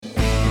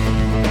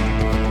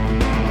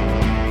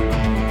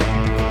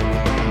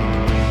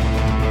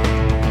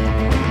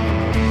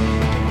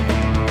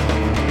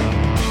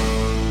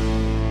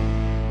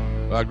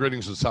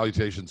Greetings and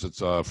salutations.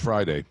 It's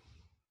Friday.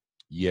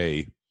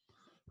 Yay.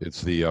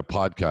 It's the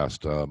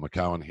podcast.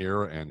 McCowan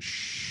here and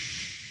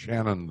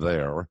Shannon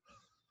there.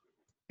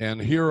 And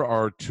here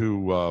are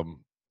two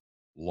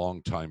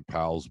longtime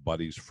pals,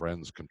 buddies,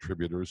 friends,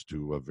 contributors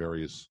to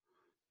various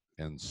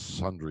and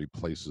sundry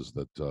places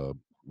that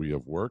we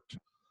have worked.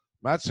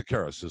 Matt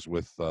SEKERES is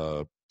with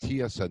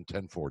TSN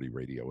 1040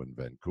 Radio in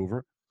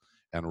Vancouver,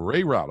 and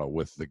Ray RATTO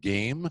with The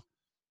Game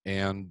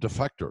and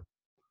Defector,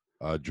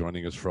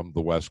 joining us from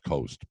the West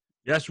Coast.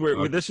 Yes,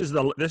 this is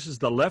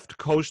the Left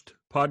Coast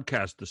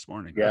podcast this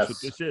morning. Yes.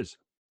 That's what this is.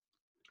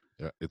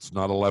 Yeah, it's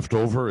not a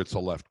leftover; it's a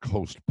Left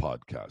Coast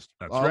podcast.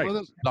 That's right.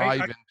 Let us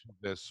dive into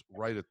this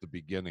right at the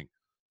beginning.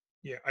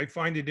 Yeah, I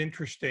find it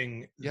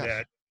interesting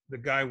that the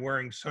guy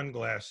wearing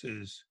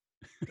sunglasses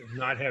does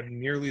not have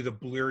nearly the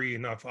blurry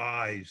enough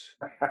eyes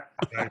that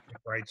the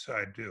right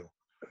side do.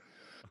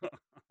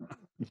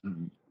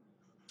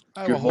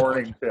 I have Good a whole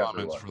morning bunch to of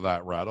comments everyone. for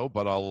that, Ratto,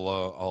 but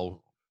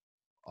I'll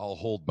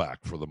hold back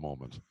for the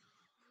moment.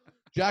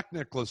 Jack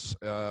Nicklaus.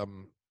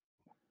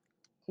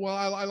 Well,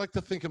 I like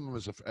to think of him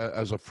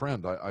as a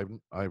friend.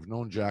 I've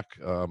known Jack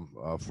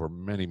for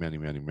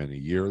many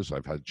years.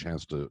 I've had a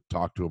chance to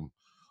talk to him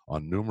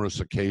on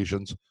numerous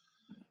occasions,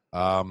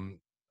 and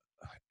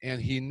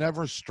he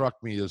never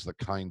struck me as the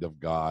kind of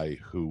guy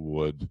who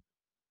would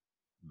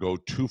go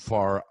too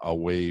far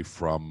away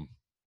from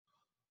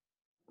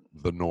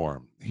the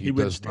norm. He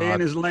would stay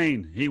in his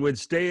lane. He would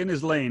stay in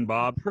his lane,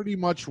 Bob. Pretty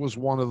much was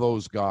one of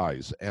those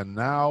guys, and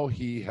now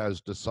he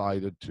has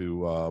decided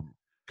to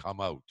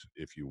come out,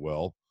 if you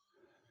will,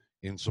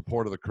 in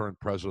support of the current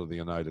president of the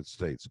United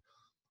States,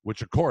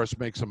 which of course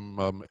makes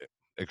him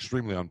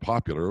extremely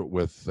unpopular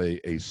with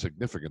a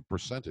significant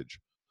percentage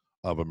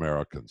of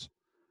Americans.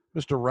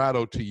 Mr.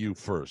 Ratto, to you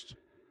first.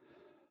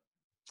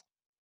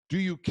 Do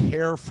you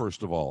care,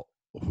 first of all,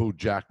 who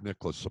Jack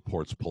Nicklaus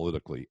supports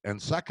politically?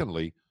 And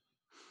secondly,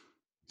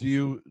 do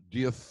you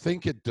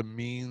think it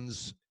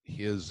demeans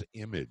his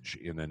image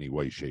in any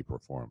way, shape, or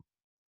form?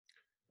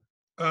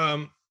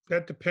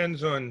 That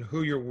depends on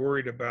who you're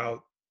worried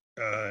about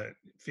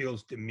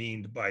feels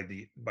demeaned by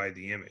the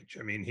image.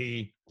 I mean,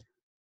 he's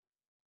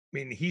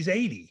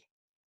 80.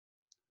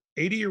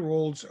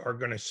 80-year-olds are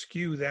going to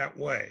skew that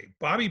way.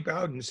 Bobby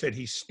Bowden said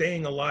he's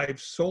staying alive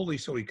solely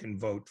so he can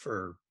vote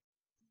for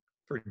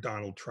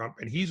Donald Trump,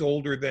 and he's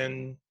older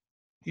than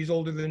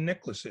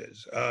Nicklaus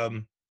is.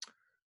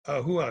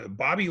 Who else?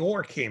 Bobby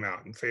Orr came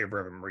out in favor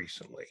of him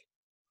recently.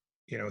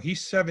 You know,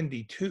 he's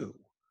 72.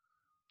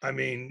 I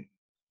mean,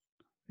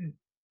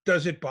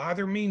 does it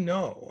bother me?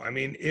 No. I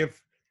mean, if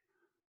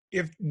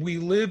we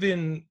live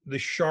in the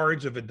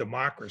shards of a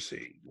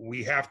democracy,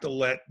 we have to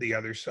let the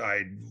other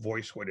side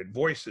voice what it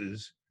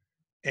voices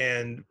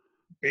and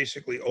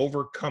basically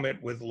overcome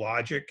it with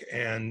logic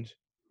and,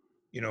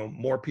 you know,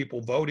 more people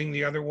voting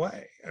the other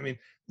way. I mean,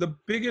 the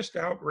biggest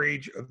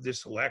outrage of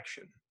this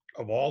election,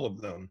 of all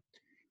of them,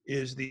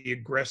 is the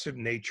aggressive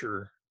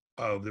nature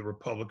of the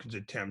Republicans'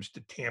 attempts to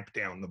tamp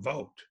down the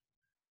vote,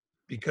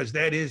 because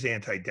that is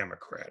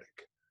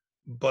anti-democratic.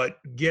 But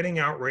getting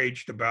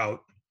outraged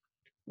about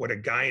what a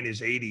guy in his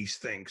 80s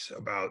thinks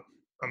about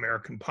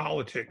American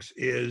politics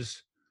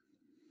is,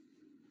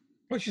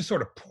 well, it's just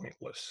sort of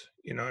pointless.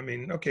 You know, I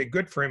mean, okay,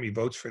 good for him. He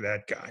votes for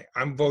that guy.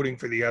 I'm voting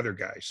for the other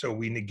guy. So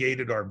we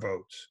negated our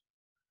votes.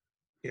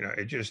 You know,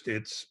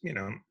 it's, you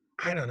know,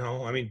 I don't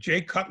know. I mean,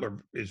 Jay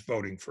Cutler is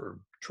voting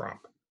for Trump.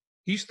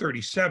 He's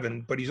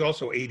 37, but he's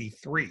also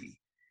 83.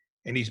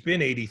 And he's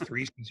been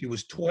 83 since he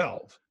was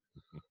 12.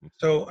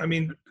 So, I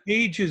mean,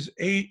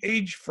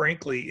 age,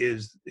 frankly,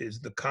 is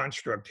the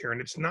construct here, and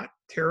it's not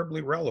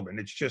terribly relevant.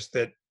 It's just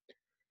that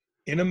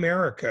in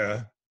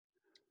America,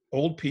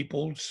 old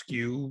people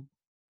skew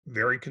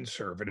very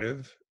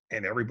conservative,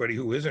 and everybody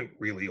who isn't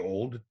really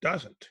old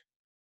doesn't.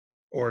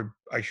 Or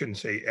I shouldn't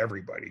say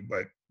everybody,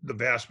 but the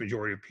vast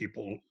majority of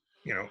people,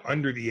 you know,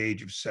 under the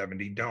age of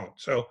 70 don't.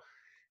 So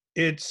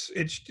it's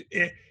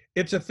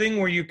a thing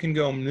where you can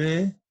go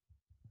meh,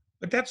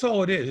 but that's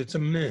all it is. It's a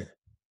meh.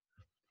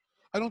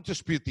 I don't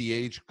dispute the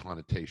age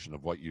connotation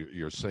of what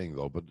you're saying,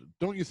 though, but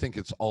don't you think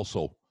it's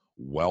also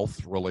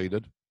wealth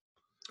related?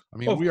 I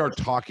mean, we are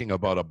talking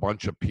about a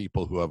bunch of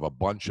people who have a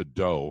bunch of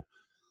dough,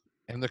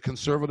 and the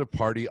Conservative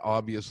Party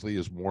obviously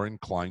is more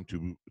inclined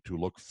to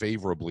look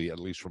favorably, at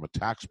least from a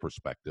tax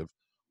perspective,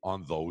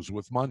 on those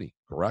with money,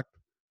 correct?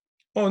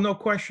 Oh, no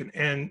question.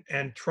 And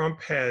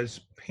Trump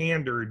has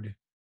pandered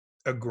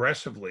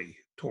aggressively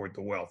toward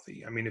the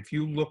wealthy. I mean, if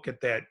you look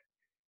at that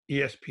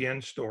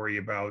ESPN story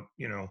about,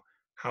 you know,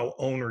 how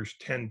owners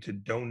tend to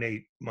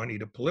donate money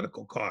to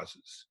political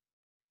causes,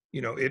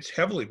 you know, it's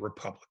heavily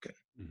Republican.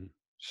 Mm-hmm.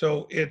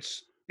 So it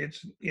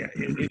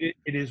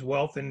is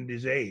wealth and it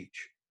is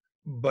age,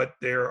 but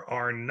there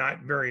are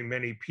not very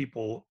many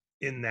people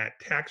in that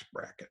tax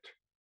bracket.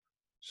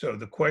 So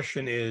the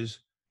question is,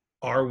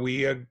 are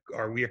we a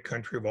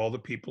country of all the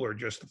people, or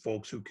just the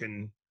folks who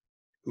can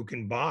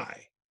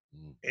buy?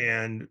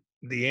 And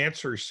the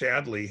answer,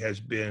 sadly, has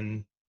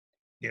been,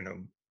 you know,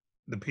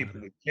 the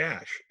people with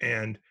cash.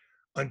 And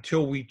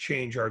until we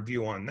change our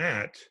view on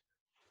that,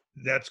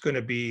 that's going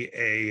to be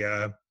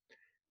a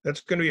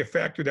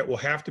factor that will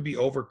have to be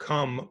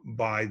overcome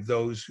by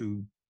those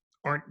who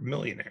aren't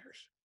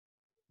millionaires.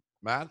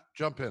 Matt,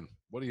 jump in.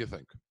 What do you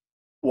think?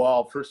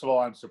 Well, first of all,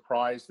 I'm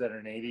surprised that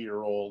an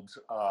 80-year-old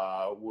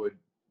would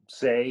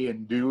say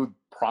and do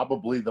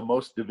probably the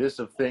most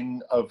divisive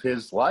thing of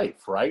his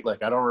life, right?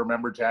 Like, I don't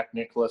remember Jack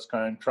Nicklaus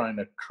kind of trying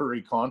to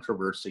curry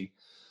controversy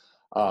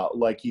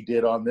like he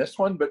did on this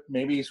one, but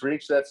maybe he's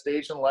reached that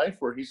stage in life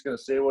where he's going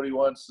to say what he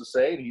wants to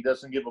say and he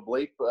doesn't give a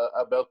bleep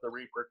about the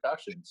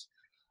repercussions.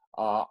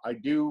 I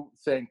do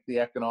think the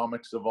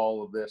economics of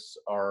all of this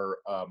are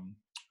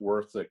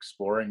worth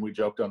exploring. We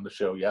joked on the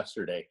show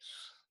yesterday.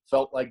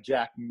 Felt like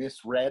Jack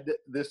misread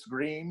this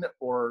green,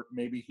 or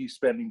maybe he's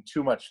spending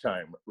too much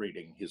time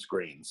reading his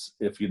greens,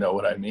 if you know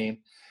what I mean.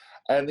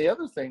 And the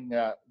other thing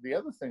that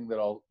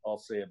I'll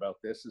say about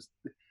this is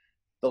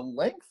the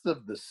length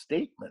of the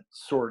statement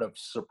sort of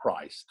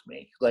surprised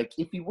me. Like,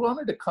 if he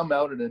wanted to come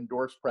out and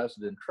endorse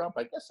President Trump,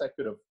 I guess I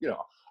could have,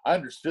 I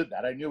understood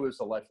that. I knew he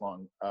was a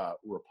lifelong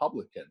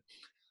Republican.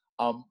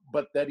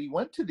 But that he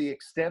went to the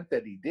extent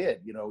that he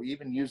did,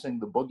 even using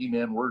the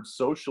boogeyman word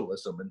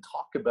socialism and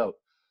talk about,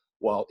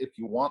 well, if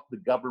you want the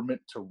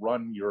government to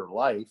run your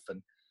life.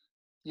 And,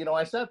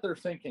 I sat there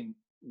thinking,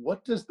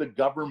 what does the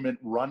government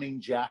running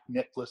Jack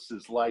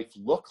Nicklaus's life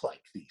look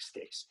like these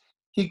days?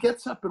 He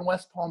gets up in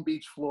West Palm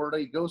Beach, Florida.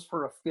 He goes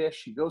for a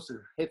fish. He goes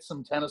to hit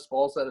some tennis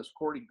balls at his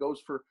court. He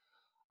goes for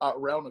a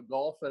round of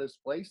golf at his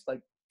place.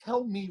 Like,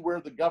 tell me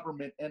where the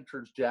government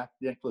enters Jack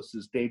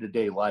Nicklaus's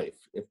day-to-day life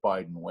if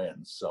Biden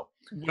wins. So,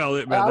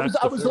 well,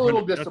 I was a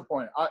little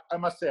disappointed. I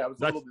must say, I was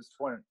a little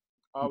disappointed.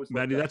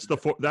 Matty, that's the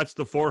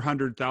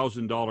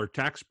 $400,000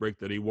 tax break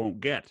that he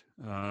won't get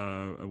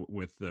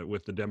with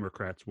the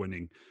Democrats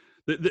winning.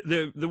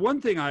 The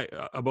one thing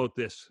about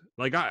this,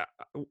 like,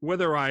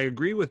 whether I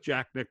agree with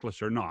Jack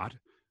Nicklaus or not,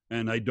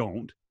 and I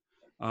don't,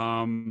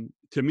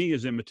 to me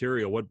is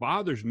immaterial. What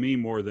bothers me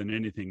more than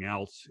anything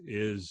else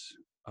is,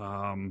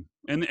 and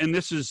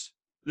this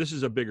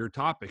is a bigger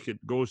topic. It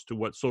goes to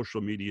what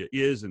social media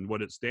is and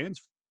what it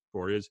stands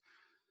for, is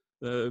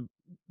the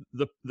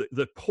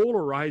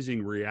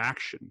polarizing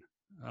reaction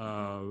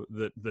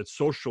that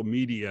social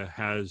media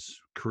has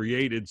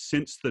created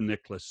since the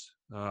Nicklaus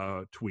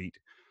tweet.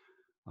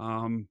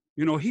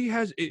 He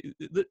has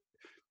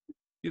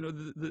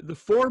the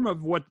form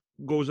of what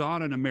goes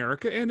on in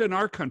America and in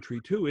our country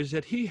too is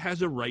that he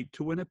has a right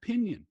to an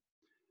opinion.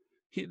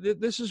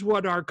 This is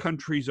what our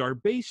countries are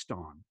based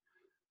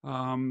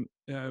on.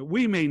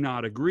 We may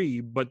not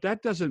agree, but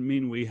that doesn't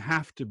mean we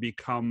have to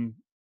become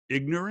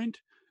ignorant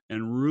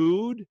and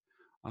rude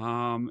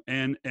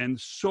and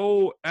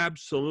so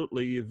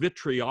absolutely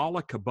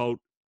vitriolic about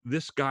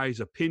this guy's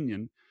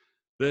opinion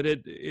that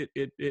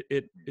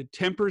it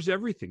tempers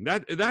everything.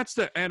 That's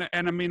the and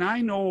I mean, I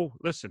know.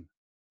 Listen,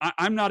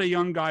 I'm not a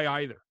young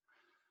guy either,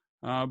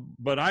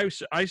 but I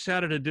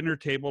sat at a dinner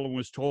table and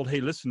was told, hey,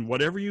 listen,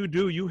 whatever you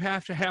do, you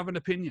have to have an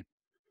opinion,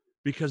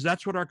 because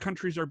that's what our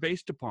countries are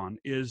based upon,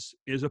 is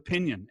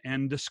opinion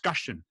and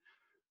discussion.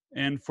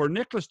 And for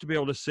Nicklaus to be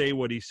able to say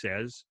what he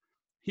says,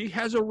 he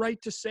has a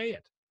right to say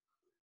it.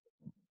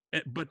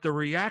 But the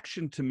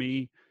reaction to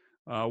me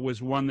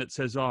was one that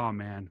says, oh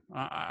man,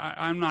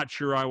 I'm not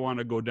sure I want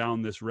to go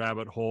down this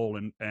rabbit hole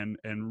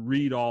and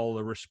read all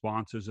the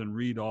responses and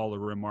read all the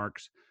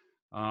remarks.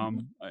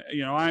 I'm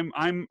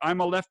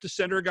a left to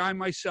center guy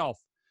myself,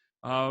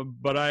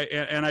 but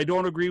I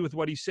don't agree with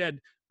what he said,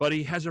 but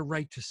he has a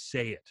right to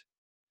say it.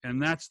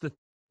 And that's the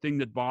thing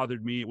that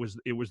bothered me.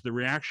 It was the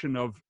reaction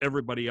of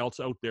everybody else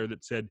out there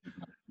that said,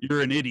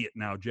 you're an idiot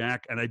now,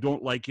 Jack, and I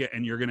don't like you,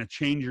 and you're going to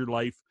change your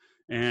life.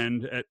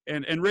 And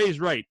Ray's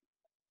right.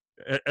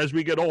 As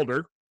we get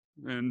older,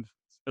 and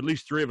at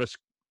least three of us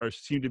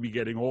seem to be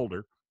getting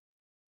older,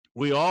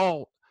 we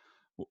all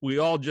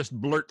just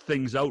blurt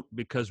things out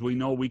because we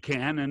know we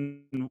can,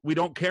 and we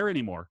don't care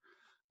anymore.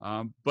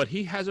 But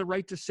he has a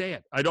right to say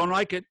it. I don't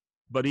like it,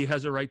 but he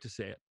has a right to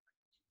say it.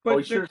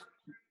 But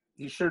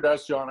he sure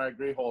does, John. I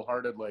agree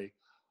wholeheartedly.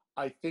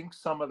 I think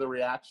some of the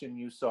reaction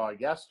you saw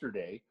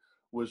yesterday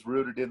was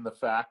rooted in the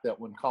fact that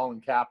when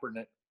Colin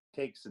Kaepernick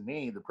takes a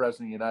knee, the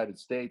president of the United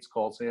States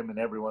calls him and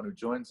everyone who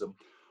joins him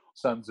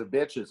sons of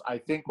bitches. I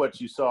think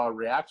what you saw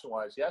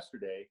reaction-wise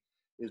yesterday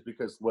is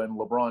because when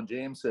LeBron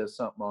James says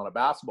something on a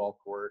basketball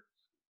court,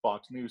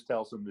 Fox News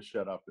tells him to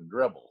shut up and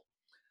dribble.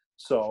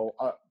 So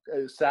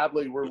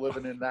sadly, we're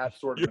living in that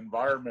sort of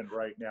environment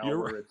right now,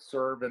 where it's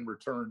serve and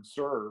return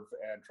serve,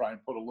 and try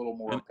and put a little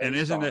more. And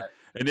isn't it?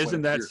 And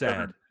isn't that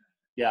sad?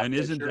 Yeah. And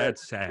isn't that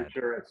sad? It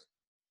sure is.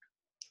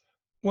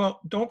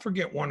 Well, don't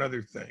forget one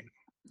other thing.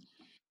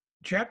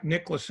 Jack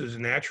Nicklaus's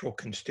natural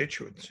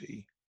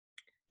constituency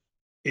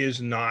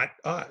is not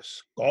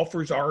us.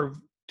 Golfers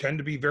tend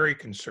to be very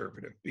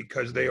conservative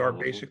because they are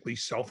basically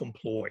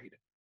self-employed.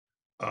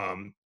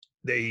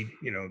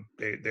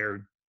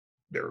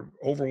 They're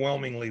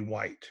overwhelmingly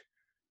white.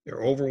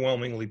 They're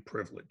overwhelmingly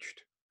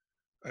privileged.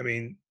 I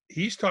mean,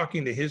 he's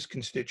talking to his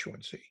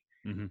constituency.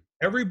 Mm-hmm.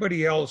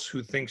 Everybody else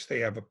who thinks they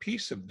have a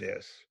piece of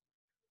this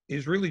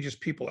is really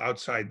just people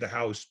outside the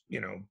house,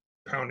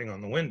 pounding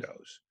on the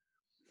windows.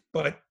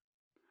 But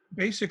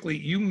basically,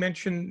 you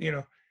mentioned,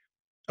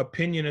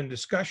 opinion and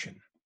discussion.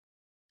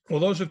 Well,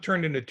 those have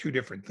turned into two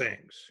different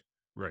things.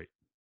 Right.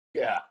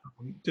 Yeah.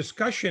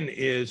 Discussion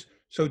is,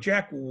 so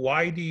Jack,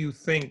 why do you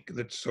think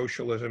that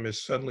socialism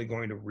is suddenly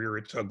going to rear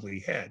its ugly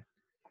head?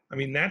 I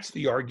mean, that's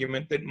the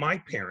argument that my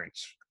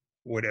parents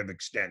would have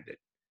extended.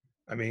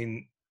 I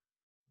mean,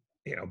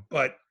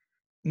 but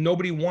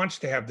nobody wants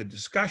to have the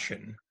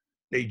discussion.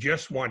 They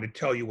just want to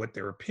tell you what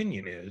their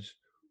opinion is,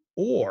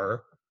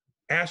 or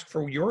ask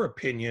for your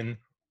opinion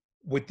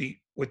with the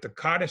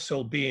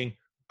codicil being,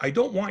 I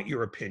don't want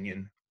your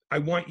opinion. I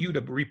want you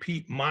to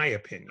repeat my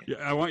opinion. Yeah,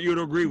 I want you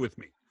to agree with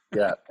me.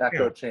 Yeah,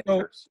 echo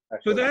chambers.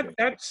 So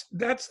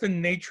that's the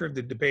nature of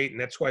the debate, and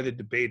that's why the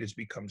debate has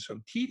become so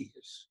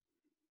tedious.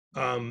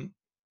 I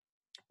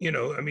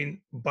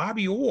mean,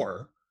 Bobby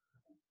Orr,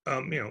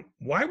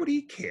 why would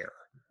he care?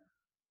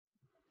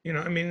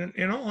 I mean,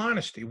 in all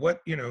honesty,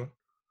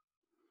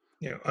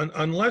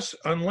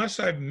 unless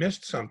I've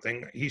missed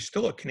something, he's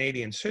still a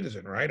Canadian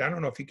citizen, right? I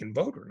don't know if he can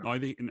vote or not. No, I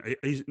think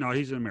he's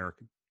an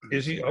American.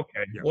 Is he?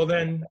 Okay. Yeah. Well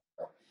then,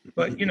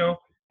 but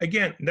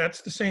again,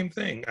 that's the same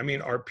thing. I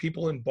mean, are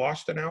people in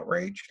Boston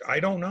outraged?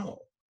 I don't know.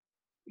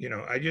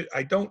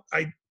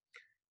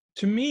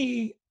 To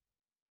me,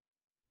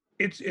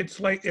 it's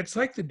like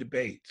the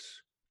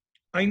debates.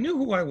 I knew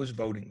who I was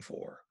voting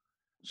for.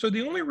 So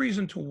the only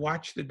reason to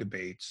watch the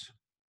debates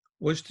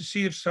was to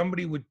see if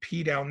somebody would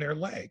pee down their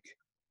leg.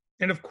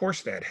 And of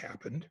course that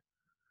happened.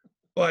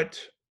 But,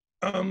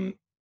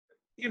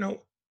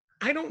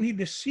 I don't need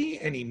to see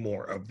any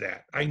more of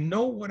that. I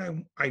know what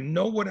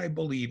I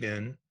believe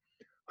in.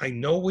 I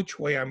know which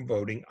way I'm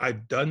voting.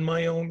 I've done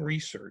my own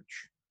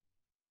research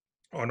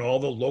on all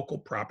the local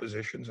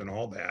propositions and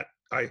all that.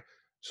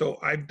 So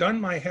I've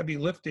done my heavy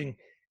lifting,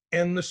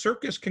 and the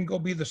circus can go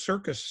be the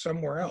circus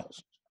somewhere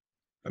else.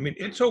 I mean,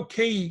 it's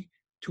okay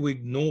to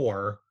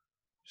ignore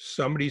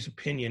somebody's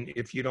opinion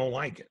if you don't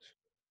like it.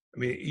 I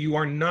mean, you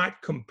are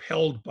not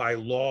compelled by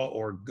law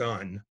or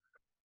gun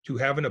to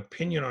have an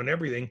opinion on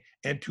everything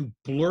and to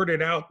blurt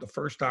it out the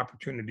first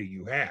opportunity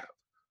you have.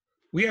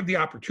 We have the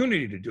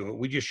opportunity to do it.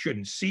 We just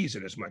shouldn't seize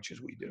it as much as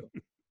we do.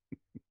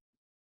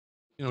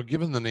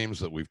 Given the names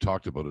that we've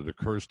talked about, it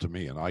occurs to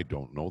me, and I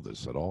don't know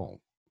this at all,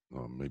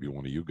 maybe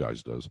one of you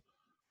guys does,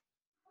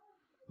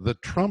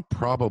 that Trump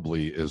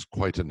probably is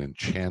quite an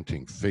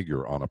enchanting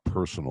figure on a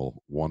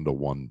personal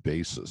one-to-one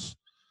basis.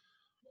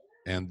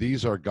 And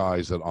these are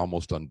guys that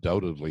almost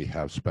undoubtedly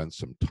have spent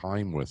some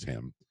time with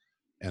him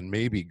and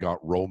maybe got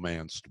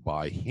romanced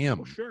by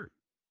him. Oh, sure.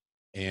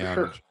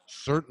 And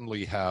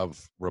certainly have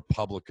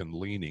Republican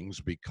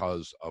leanings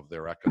because of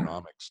their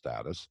economic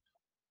status.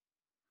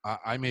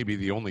 I may be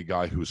the only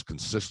guy who's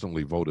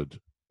consistently voted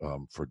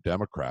for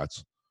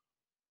Democrats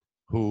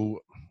who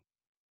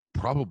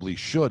probably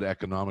should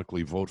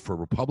economically vote for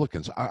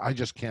Republicans. I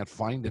just can't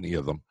find any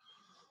of them.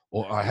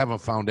 Well, I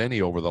haven't found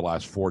any over the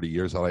last 40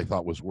 years that I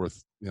thought was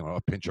worth,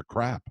 a pinch of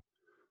crap.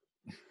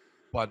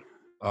 But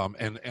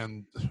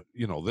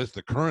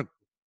the current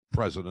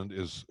president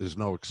is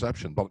no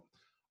exception. But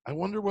I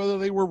wonder whether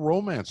they were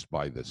romanced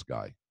by this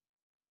guy.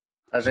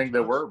 I think they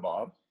were,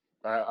 Bob.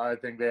 I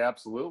think they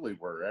absolutely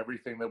were.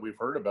 Everything that we've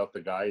heard about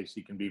the guy is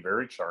he can be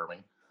very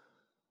charming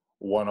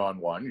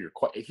one-on-one.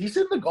 He's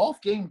in the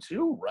golf game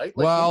too, right?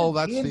 Like, well,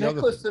 that's he and the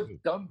Nicklaus other thing.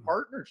 have done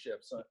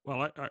partnerships.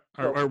 Well,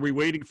 are we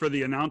waiting for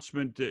the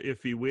announcement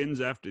if he wins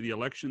after the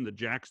election that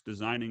Jack's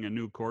designing a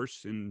new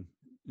course in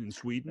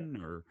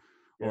Sweden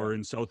or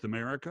in South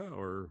America?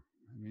 Or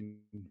I mean,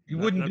 you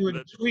wouldn't do it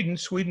in Sweden.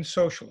 Sweden's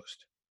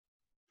socialist.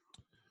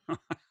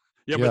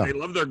 Yeah, but they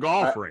love their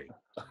golf, right?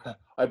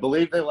 I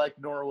believe they like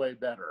Norway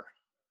better.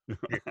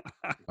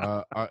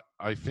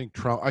 I think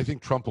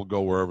Trump will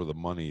go wherever the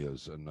money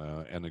is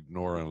and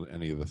ignore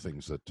any of the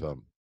things that.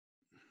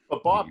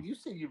 But Bob, you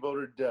say you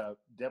voted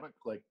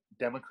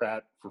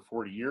Democrat for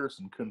 40 years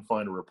and couldn't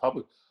find a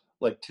Republican.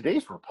 Like,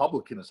 today's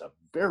Republican is a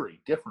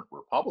very different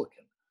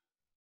Republican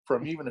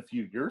from even a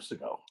few years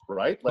ago,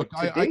 right? Like,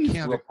 look,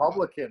 today's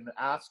Republican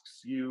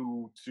asks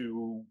you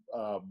to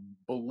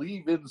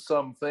believe in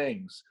some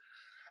things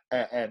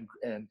and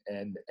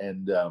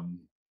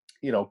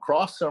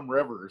cross some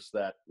rivers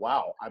that,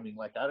 wow. I mean,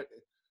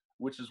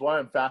 which is why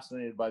I'm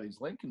fascinated by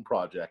these Lincoln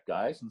Project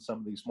guys and some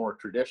of these more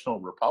traditional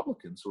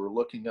Republicans who are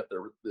looking at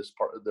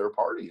their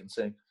party and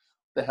saying,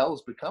 the hell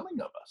is becoming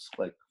of us?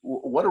 Like,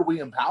 what are we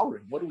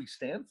empowering? What do we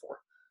stand for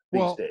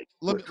these days?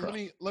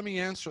 Let me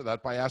answer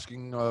that by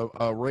asking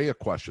Ray a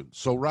question.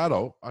 So,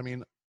 RATTO, I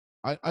mean,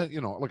 I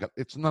look,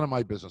 it's none of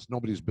my business,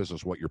 nobody's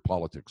business what your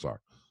politics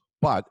are.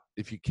 But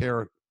if you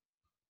care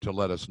to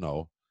let us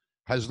know,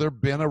 has there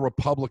been a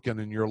Republican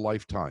in your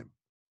lifetime,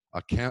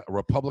 a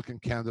Republican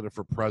candidate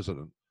for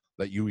president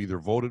that you either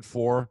voted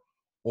for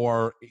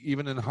or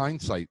even in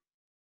hindsight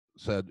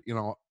said,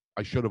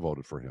 I should have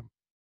voted for him?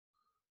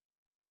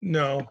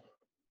 No.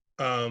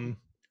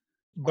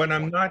 But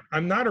I'm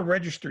not a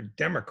registered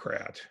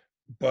Democrat,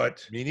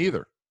 but me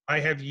neither.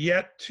 I have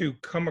yet to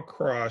come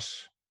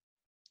across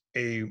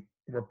a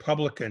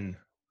Republican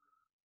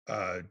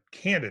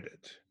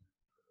candidate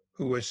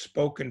who has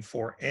spoken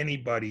for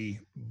anybody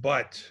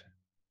but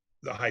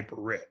the hyper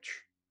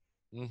rich.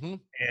 Mm-hmm.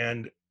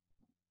 And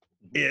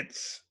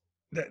that's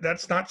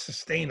not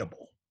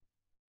sustainable,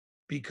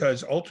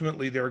 because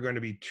ultimately there are going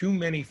to be too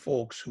many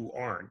folks who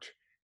aren't.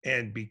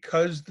 And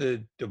because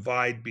the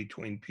divide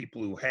between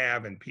people who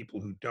have and people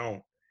who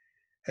don't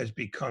has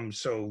become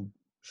so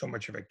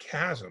much of a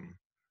chasm,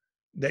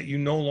 that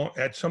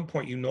at some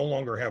point you no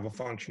longer have a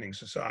functioning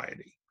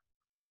society.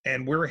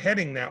 And we're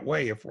heading that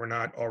way if we're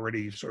not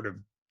already sort of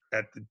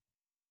at the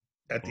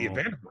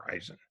event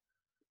horizon.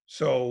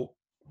 So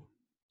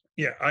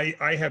yeah,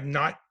 I have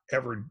not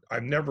ever,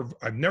 I've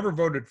never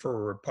voted for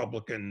a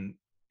Republican,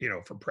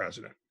 for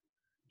president,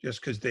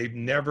 just because they've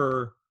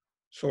never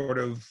sort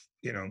of,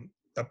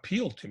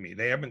 appealed to me.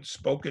 They haven't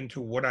spoken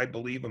to what I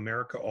believe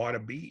America ought to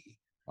be.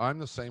 I'm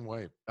the same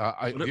way.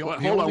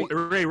 Hold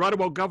on, Ray. What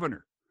about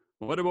governor?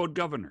 What about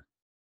governor?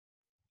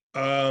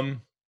 Did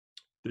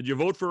you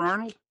vote for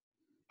Arnold?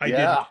 I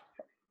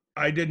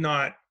did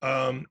not.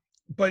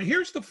 But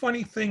here's the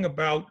funny thing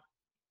about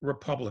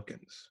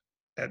Republicans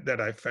that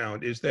I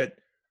found is that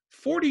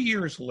 40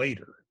 years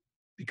later,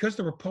 because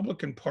the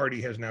Republican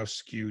Party has now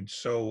skewed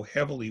so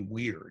heavily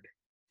weird,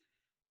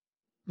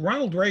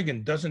 Ronald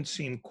Reagan doesn't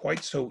seem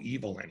quite so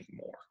evil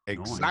anymore.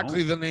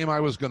 Exactly the name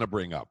I was going to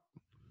bring up.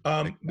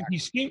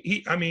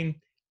 Exactly. I mean,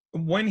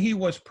 when he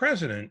was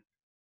president,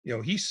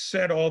 he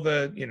said all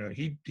the,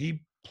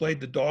 he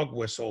played the dog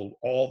whistle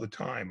all the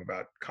time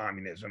about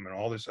communism and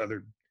all this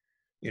other,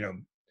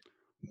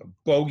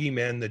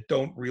 bogeymen that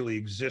don't really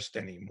exist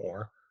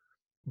anymore.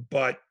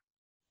 But,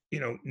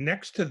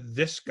 next to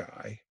this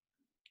guy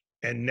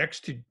and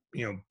next to,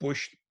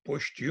 Bush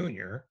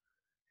Jr.,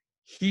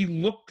 he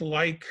looked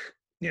like,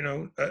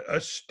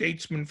 a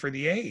statesman for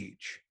the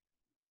age.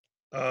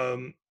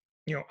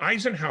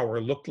 Eisenhower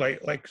looks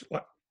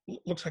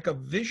like a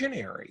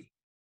visionary.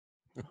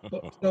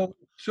 So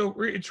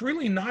it's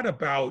really not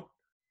about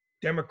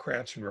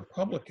Democrats and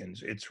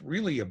Republicans. It's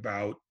really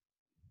about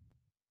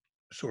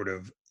sort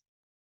of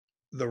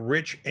the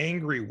rich,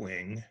 angry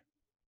wing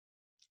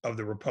of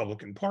the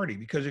Republican Party.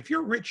 Because if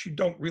you're rich, you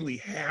don't really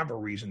have a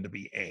reason to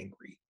be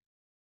angry.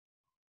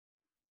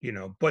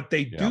 But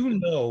they do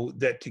know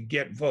that to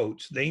get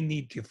votes, they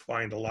need to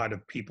find a lot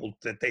of people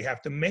that they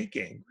have to make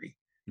angry.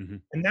 Mm-hmm.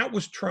 And that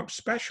was Trump's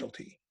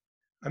specialty.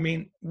 I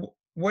mean,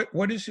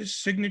 what is his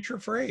signature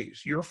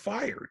phrase? You're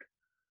fired.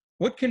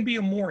 What can be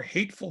a more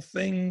hateful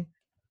thing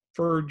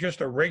for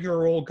just a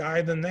regular old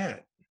guy than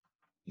that?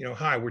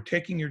 Hi, we're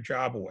taking your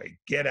job away.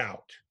 Get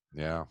out.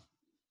 Yeah.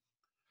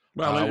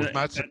 Well,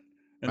 Matt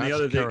the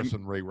other thing,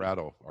 and Ray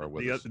RATTO are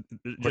with us.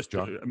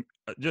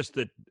 Just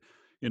that,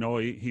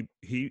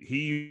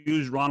 he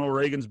used Ronald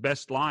Reagan's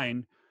best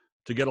line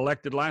to get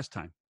elected last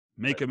time: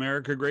 "Make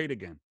America great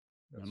again."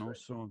 Right.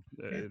 So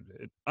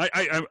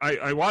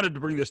I wanted to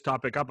bring this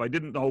topic up. I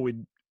didn't know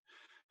we'd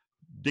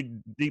dig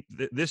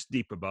this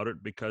deep about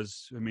it,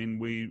 because I mean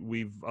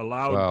we've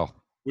allowed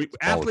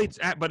athletes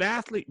have a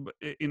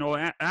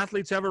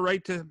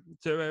right to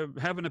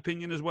have an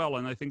opinion as well,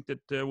 and I think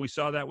that we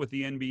saw that with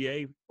the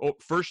NBA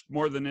first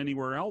more than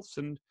anywhere else,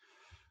 and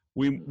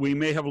we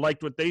may have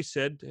liked what they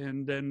said,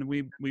 and then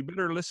we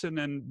better listen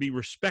and be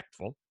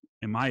respectful,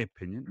 in my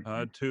opinion,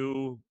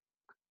 to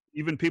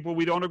even people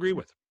we don't agree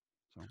with.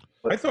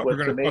 So. I thought we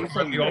were going to talk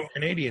about the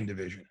All-Canadian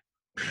division.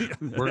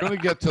 We're going to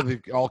get to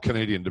the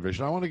All-Canadian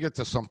division. I want to get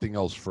to something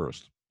else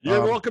first.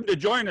 You're welcome to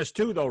join us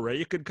too, though, Ray.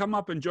 You could come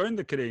up and join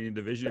the Canadian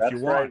division if you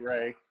want. That's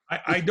right,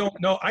 Ray. I don't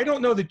know. I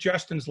don't know that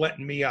Justin's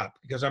letting me up,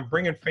 because I'm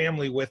bringing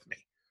family with me.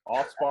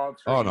 I'll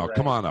sponsor you. Oh, no, Ray.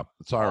 come on up.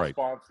 It's all right.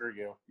 I'll sponsor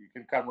you. You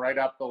can come right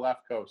up the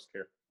left coast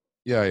here.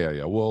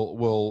 Yeah.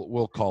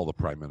 We'll call the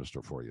Prime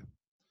Minister for you.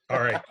 All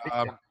right.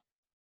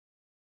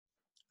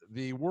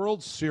 The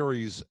World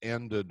Series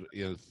ended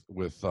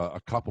with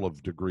a couple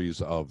of degrees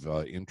of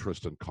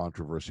interest and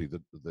controversy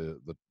that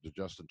the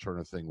Justin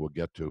Turner thing we'll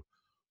get to.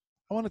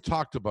 I want to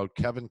talk about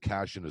Kevin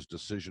Cash and his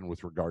decision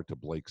with regard to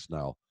Blake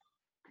Snell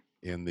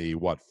in the,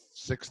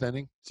 sixth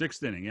inning?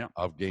 Sixth inning, yeah.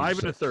 Of game 5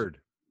 6.1/3.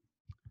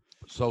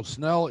 So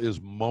Snell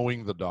is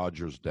mowing the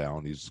Dodgers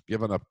down. He's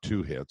given up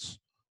 2 hits.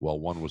 Well,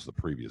 one was the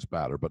previous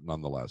batter, but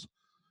nonetheless.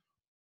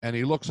 And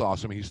he looks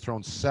awesome. He's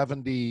thrown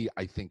 70,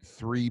 I think,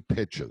 3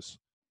 pitches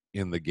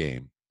in the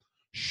game.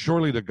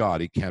 Surely to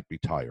God, he can't be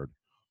tired.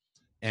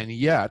 And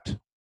yet,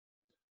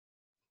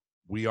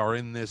 we are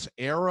in this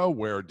era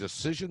where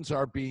decisions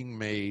are being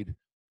made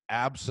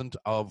absent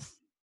of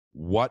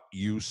what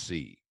you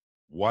see,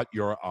 what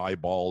your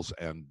eyeballs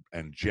and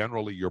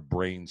generally your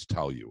brains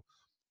tell you.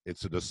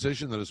 It's a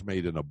decision that is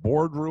made in a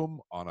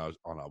boardroom on a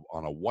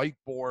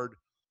whiteboard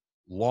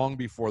long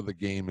before the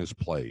game is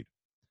played.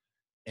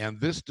 And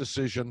this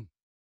decision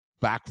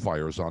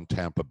backfires on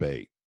Tampa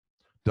Bay.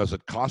 Does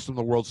it cost them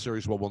the World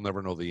Series? Well, we'll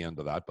never know the end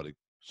of that, but it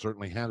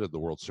certainly handed the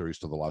World Series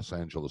to the Los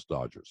Angeles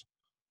Dodgers.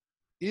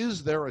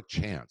 Is there a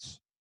chance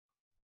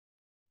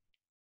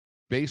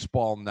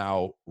baseball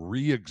now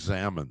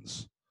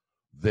re-examines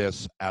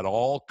this at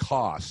all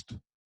cost?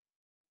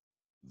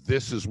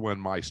 This is when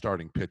my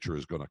starting pitcher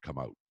is going to come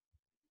out.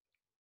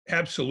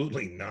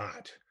 Absolutely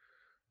not.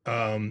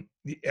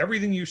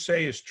 Everything you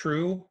say is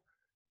true.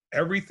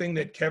 Everything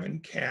that Kevin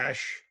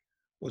Cash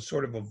was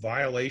sort of a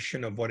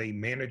violation of what a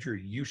manager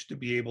used to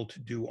be able to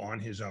do on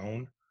his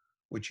own,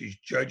 which is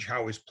judge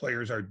how his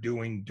players are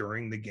doing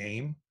during the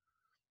game.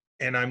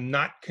 And I'm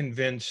not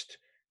convinced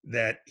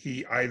that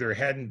he either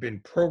hadn't been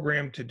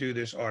programmed to do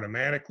this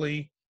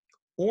automatically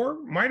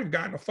or might have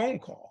gotten a phone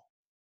call,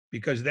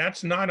 because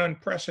that's not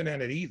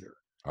unprecedented either.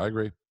 I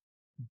agree.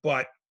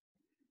 But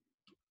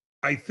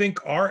I think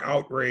our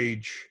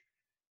outrage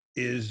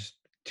is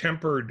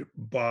tempered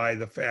by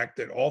the fact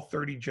that all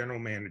 30 general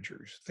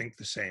managers think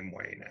the same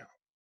way now.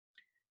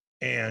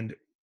 And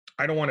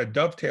I don't want to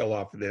dovetail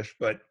off of this,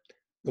 but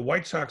the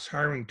White Sox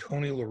hiring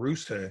Tony La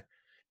Russa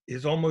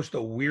is almost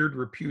a weird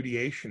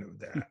repudiation of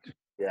that.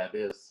 Yeah, it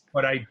is.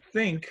 But I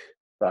think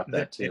Thought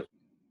that too.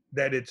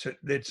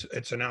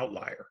 it's an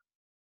outlier.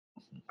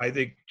 I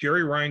think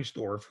Jerry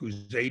Reinsdorf,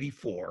 who's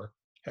 84,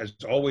 has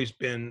always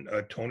been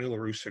a Tony La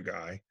Russa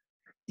guy,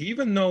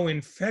 even though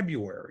in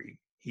February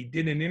he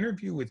did an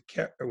interview with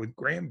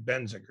Graham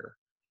Benziger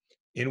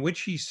in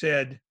which he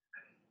said,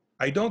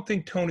 I don't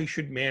think Tony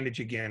should manage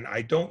again.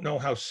 I don't know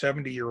how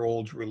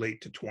 70-year-olds relate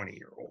to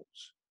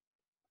 20-year-olds.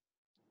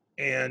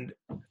 And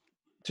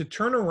to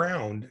turn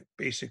around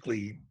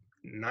basically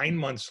 9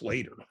 months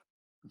later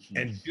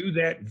and do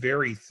that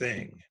very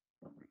thing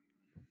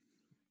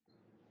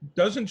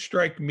doesn't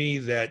strike me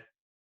that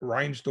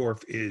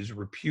Reinsdorf is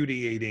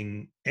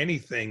repudiating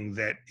anything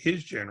that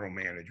his general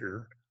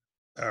manager,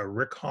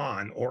 Rick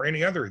Hahn, or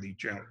any other of these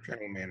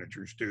general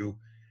managers do.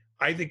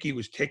 I think he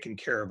was taking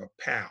care of a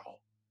pal.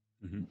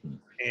 Mm-hmm.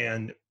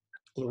 And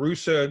La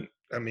Russa,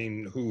 I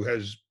mean, who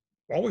has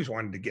always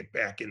wanted to get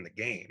back in the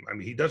game. I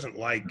mean, he didn't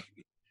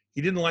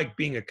like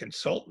being a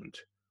consultant.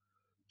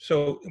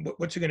 So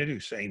what's he going to do?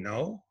 Say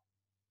no?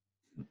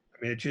 I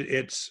mean,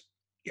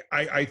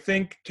 I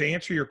think, to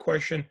answer your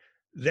question,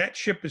 that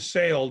ship has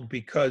sailed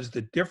because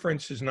the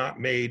difference is not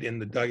made in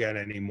the dugout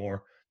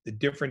anymore. The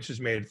difference is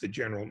made at the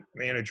general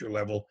manager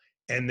level,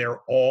 and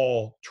they're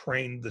all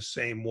trained the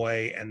same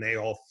way, and they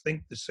all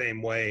think the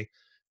same way.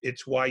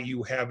 It's why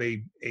you have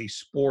a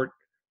sport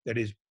that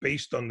is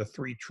based on the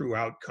three true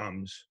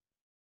outcomes,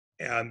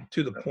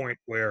 to the point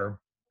where,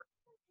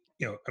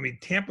 I mean,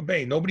 Tampa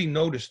Bay, nobody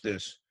noticed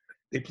this.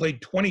 They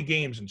played 20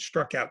 games and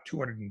struck out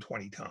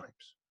 220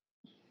 times.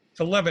 It's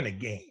 11 a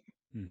game.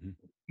 Mm-hmm.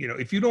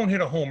 If you don't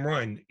hit a home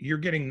run, you're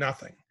getting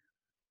nothing.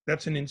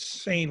 That's an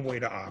insane way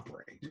to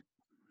operate.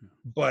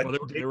 But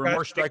there were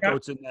more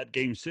strikeouts in that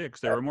game 6.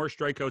 There were more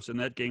strikeouts in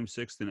that game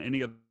 6 than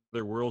any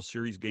other World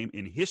Series game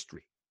in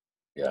history.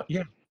 Yeah.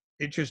 Yeah.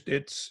 It's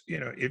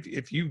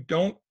if you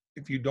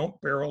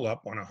don't barrel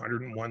up on a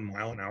 101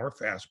 mile an hour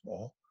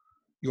fastball,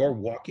 you're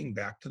walking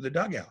back to the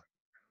dugout.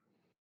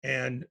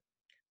 And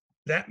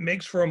that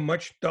makes for a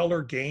much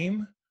duller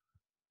game,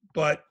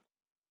 but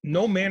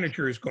no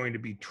manager is going to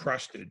be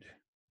trusted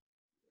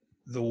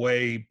the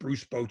way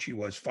Bruce Bochy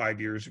was 5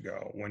 years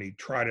ago when he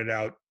trotted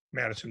out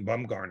Madison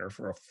Bumgarner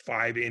for a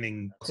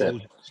 5-inning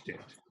closing stint.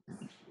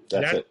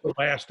 That's the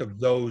last of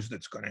those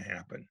that's going to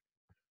happen.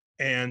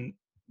 And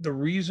the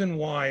reason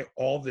why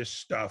all this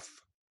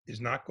stuff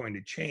is not going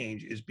to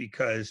change is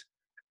because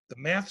the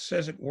math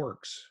says it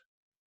works.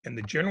 And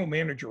the general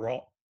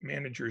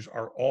managers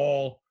are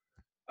all,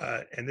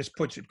 and this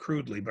puts it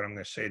crudely, but I'm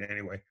going to say it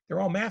anyway,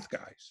 they're all math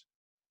guys.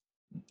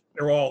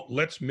 They're all,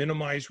 let's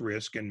minimize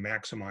risk and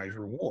maximize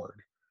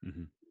reward.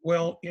 Mm-hmm.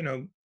 Well,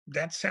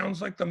 that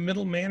sounds like the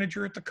middle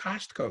manager at the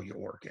Costco you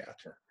work at.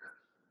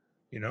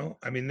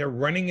 I mean, they're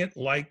running it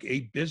like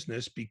a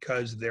business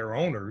because their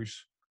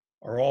owners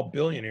are all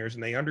billionaires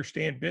and they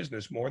understand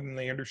business more than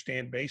they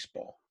understand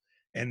baseball.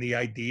 And the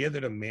idea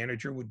that a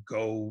manager would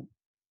go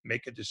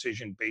make a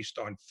decision based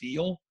on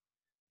feel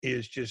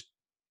is just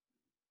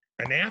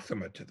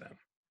anathema to them.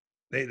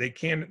 They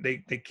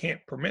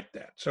can't permit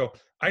that. So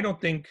I don't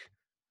think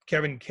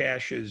Kevin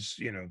Cash's,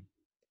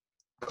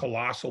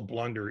 colossal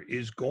blunder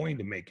is going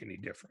to make any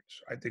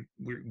difference. I think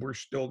we're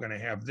still going to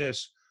have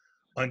this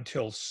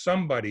until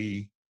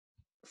somebody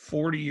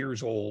 40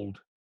 years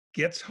old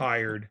gets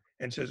hired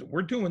and says,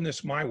 we're doing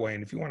this my way,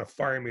 and if you want to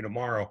fire me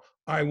tomorrow,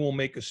 I will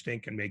make a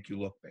stink and make you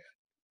look bad.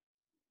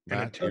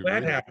 And until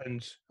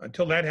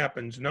that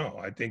happens, no,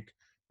 I think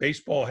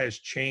baseball has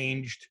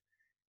changed,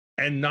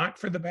 and not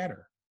for the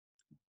better.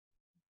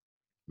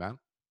 Man?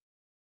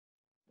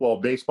 Well,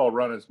 baseball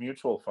run as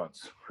mutual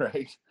funds,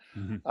 right?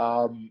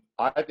 Mm-hmm.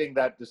 I think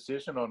that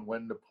decision on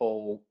when to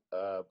pull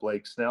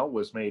Blake Snell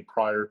was made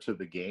prior to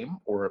the game,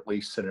 or at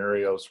least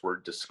scenarios were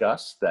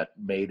discussed that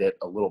made it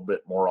a little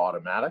bit more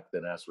automatic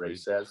than, as Ray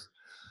says,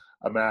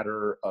 a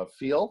matter of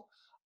feel.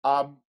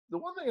 The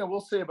one thing I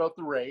will say about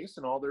the Rays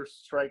and all their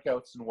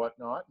strikeouts and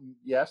whatnot, and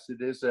yes,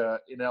 it is an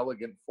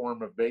inelegant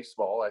form of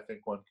baseball, I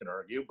think one can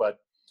argue, but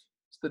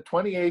it's the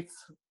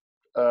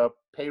 28th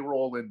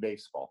payroll in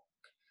baseball.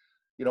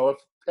 If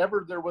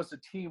ever there was a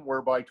team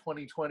whereby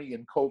 2020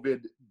 and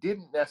COVID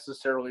didn't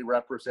necessarily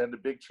represent a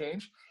big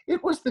change,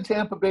 it was the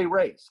Tampa Bay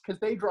Rays, because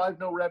they drive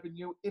no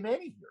revenue in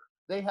any year.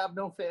 They have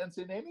no fans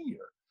in any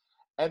year.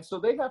 And so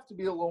they have to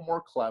be a little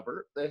more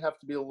clever. They have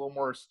to be a little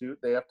more astute.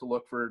 They have to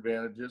look for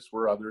advantages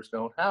where others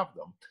don't have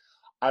them.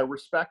 I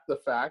respect the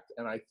fact,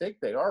 and I think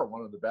they are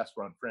one of the best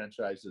run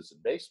franchises in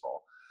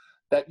baseball,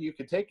 that you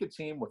could take a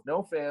team with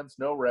no fans,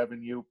 no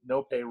revenue,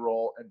 no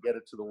payroll, and get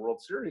it to the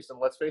World Series. And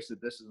let's face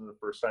it, this isn't the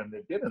first time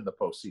they've been in the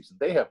postseason.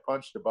 They have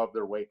punched above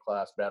their weight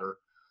class better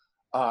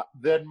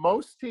than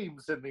most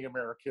teams in the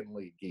American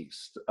League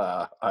East,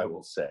 I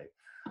will say.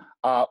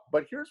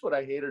 But here's what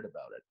I hated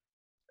about it.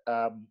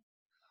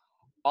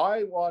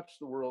 I watch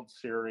the World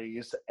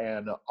Series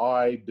and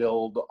I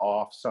build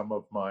off some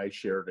of my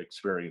shared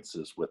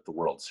experiences with the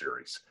World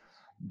Series.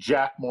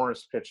 Jack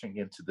Morris pitching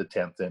into the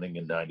 10th inning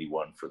in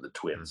 91 for the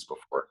Twins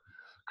before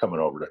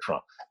coming over to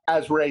Toronto.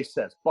 As Ray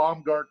says,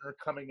 Baumgartner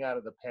coming out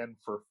of the pen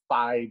for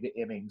 5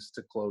 innings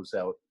to close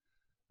out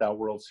that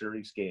World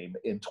Series game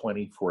in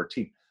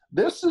 2014.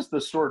 This is the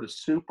sort of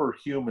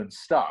superhuman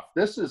stuff.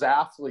 This is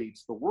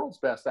athletes, the world's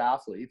best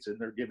athletes, and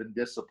they're given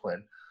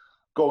discipline,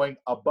 going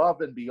above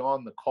and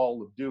beyond the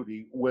call of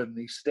duty when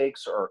the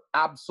stakes are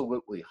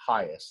absolutely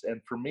highest. And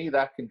for me,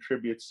 that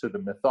contributes to the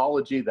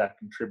mythology, that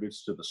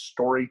contributes to the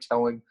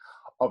storytelling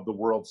of the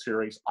World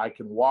Series. I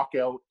can walk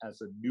out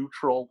as a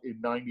neutral in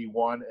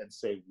 91 and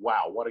say,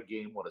 wow, what a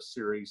game, what a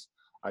series.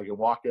 I can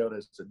walk out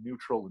as a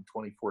neutral in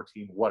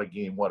 2014, what a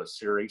game, what a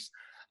series.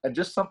 And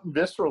just something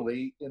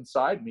viscerally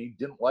inside me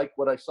didn't like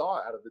what I saw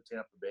out of the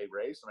Tampa Bay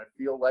Rays. And I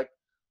feel like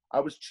I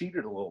was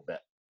cheated a little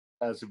bit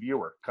as a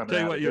viewer.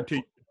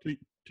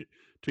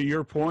 To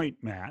your point,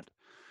 Matt,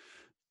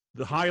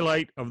 the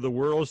highlight of the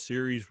World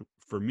Series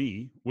for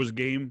me was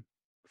Game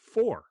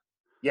 4.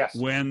 Yes.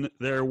 When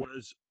there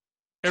was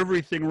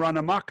everything run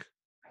amok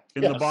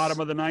in the bottom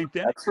of the 9th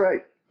inning. That's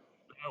right.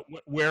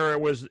 Where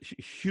it was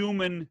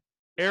human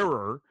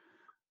error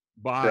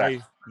by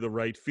the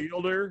right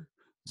fielder,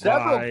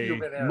 by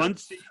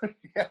Muncy,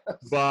 yes.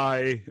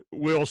 by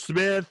Will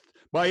Smith,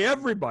 by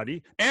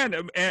everybody,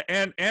 and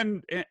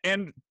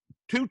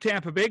 2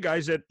 Tampa Bay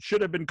guys that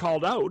should have been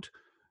called out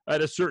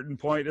at a certain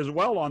point as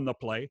well on the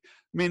play.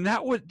 I mean,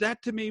 that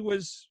to me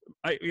was,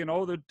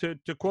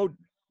 to quote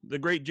the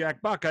great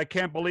Jack Buck, I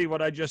can't believe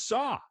what I just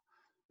saw.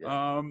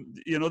 Yeah.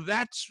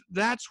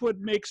 That's what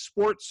makes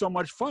sports so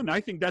much fun. I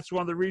think that's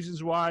one of the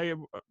reasons why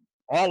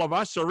all of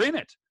us are in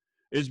it,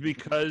 is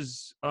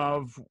because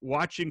of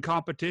watching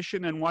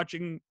competition and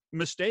watching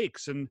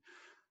mistakes. And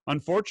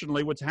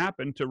unfortunately, what's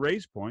happened, to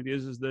Ray's point,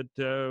 is that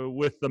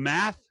with the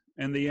math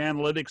and the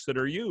analytics that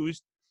are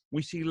used,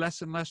 we see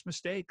less and less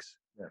mistakes.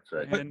 That's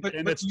right.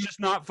 And it's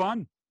just not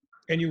fun.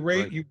 And you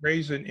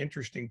raise an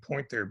interesting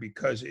point there,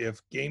 because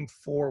if Game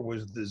 4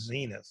 was the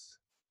zenith,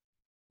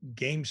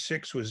 Game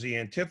 6 was the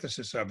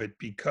antithesis of it,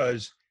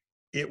 because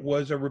it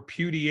was a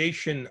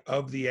repudiation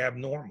of the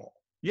abnormal.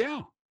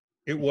 Yeah.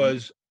 It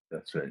was,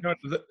 that's right.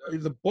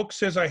 The book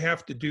says I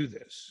have to do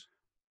this.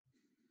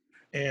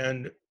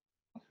 And,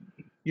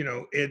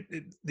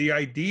 the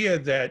idea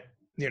that,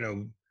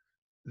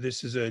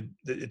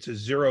 it's a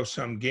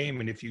zero-sum game,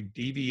 and if you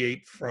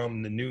deviate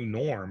from the new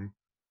norm,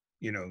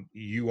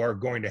 you are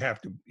going to have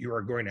to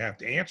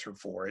answer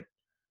for it.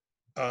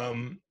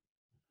 That's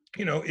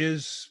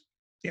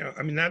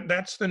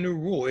the new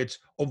rule. It's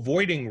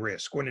avoiding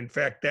risk, when in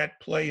fact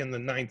that play in the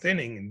 9th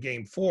inning in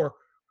Game 4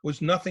 was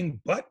nothing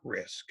but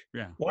risk.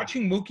 Yeah.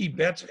 Watching Mookie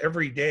Betts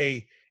every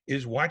day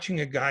is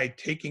watching a guy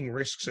taking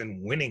risks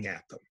and winning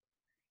at them.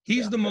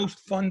 He's the most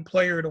fun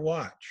player to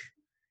watch.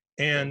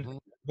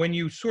 And when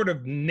you sort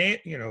of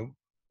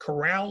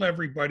corral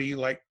everybody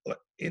like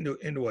into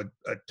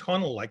a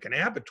tunnel like an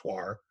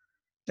abattoir,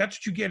 that's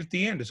what you get at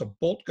the end, is a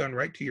bolt gun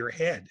right to your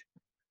head.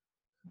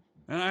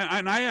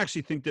 And I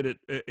actually think that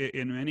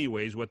in many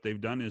ways what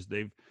they've done is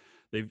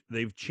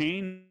they've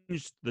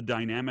changed the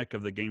dynamic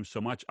of the game so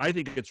much. I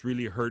think it's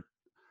really hurt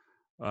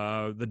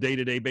the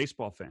day-to-day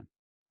baseball fan.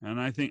 And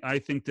I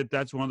think that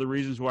that's one of the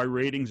reasons why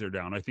ratings are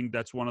down. I think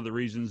that's one of the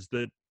reasons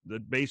that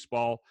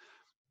baseball,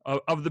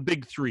 of the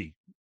big 3,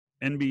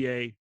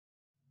 NBA,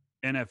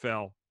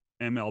 NFL,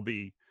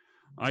 MLB,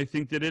 I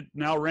think that it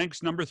now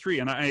ranks number 3.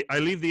 And I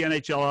leave the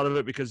NHL out of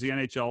it because the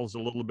NHL is a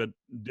little bit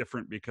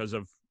different because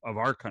of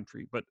our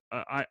country. But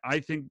I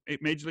think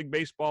Major League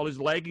Baseball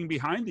is lagging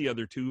behind the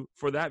other 2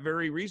 for that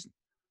very reason.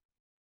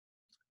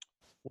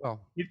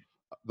 Well,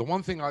 the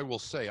one thing I will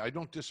say, I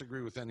don't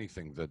disagree with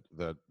anything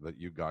that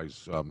you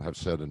guys have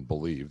said and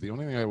believe. The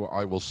only thing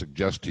I will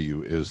suggest to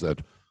you is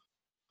that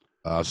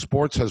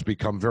sports has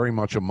become very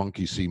much a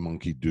monkey see,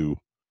 monkey do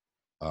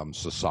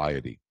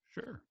society.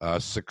 Sure.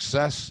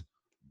 Success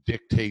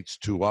dictates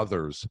to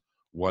others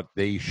what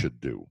they should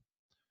do.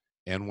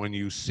 And when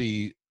you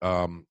see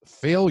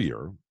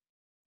failure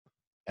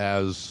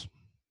as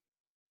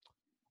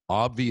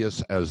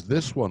obvious as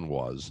this one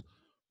was,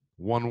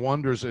 one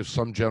wonders if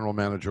some general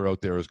manager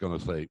out there is going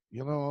to say,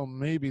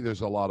 maybe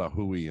there's a lot of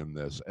hooey in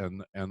this.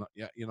 And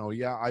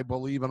I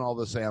believe in all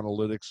this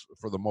analytics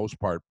for the most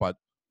part, but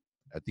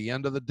at the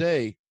end of the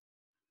day,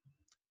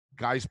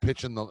 guy's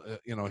pitching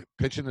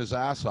his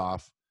ass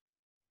off.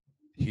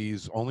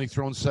 He's only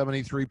thrown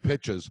 73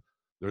 pitches.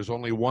 There's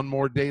only one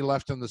more day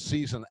left in the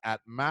season at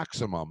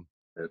maximum.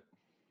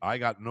 I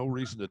got no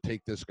reason to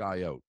take this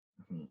guy out.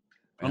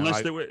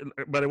 Unless they were,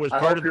 but it was I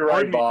part hope of the you're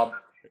board right, Bob.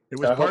 It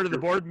was I part hope of the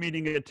you're- board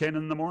meeting at 10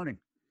 in the morning.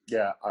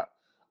 Yeah,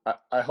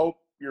 I hope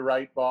you're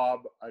right,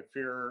 Bob. I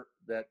fear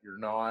that you're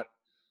not.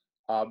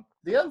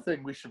 The other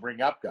thing we should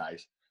bring up,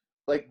 guys,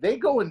 like they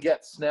go and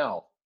get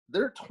Snell.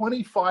 There are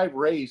 25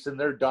 Rays in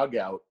their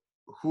dugout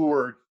who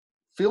are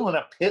feeling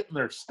a pit in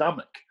their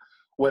stomach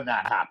when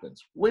that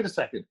happens. Wait a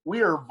second.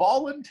 We are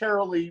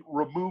voluntarily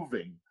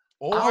removing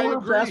our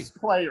best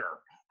player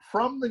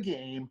from the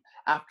game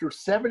after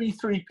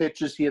 73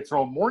 pitches. He had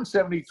thrown more than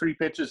 73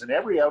 pitches in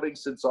every outing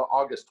since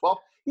August 12th.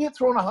 He had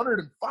thrown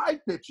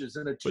 105 pitches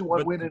in a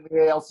 2-1 win in the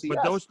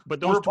ALCS.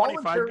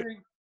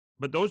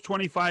 But those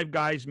 25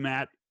 guys,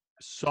 Matt,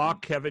 saw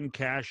Kevin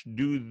Cash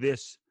do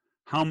this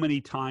how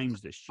many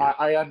times this year?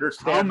 I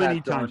understand. How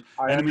many times?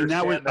 And I mean,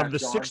 that was that, of the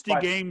John, 60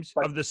 games.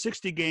 Of the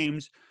 60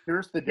 games,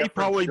 here's the difference. He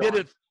probably John. did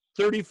it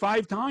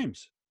 35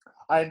 times.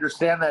 I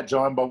understand that,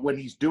 John. But when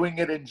he's doing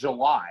it in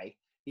July,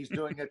 he's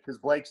doing it because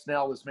Blake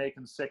Snell is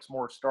making 6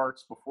 more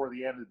starts before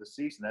the end of the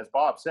season. As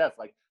Bob says,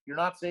 like you're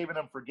not saving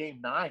him for Game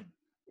 9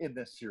 in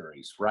this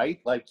series, right?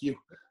 Like you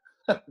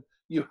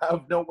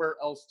have nowhere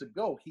else to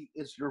go. He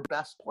is your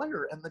best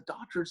player, and the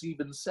Dodgers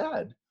even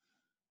said,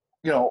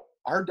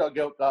 our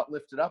dugout got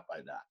lifted up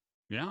by that.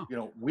 Yeah.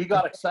 We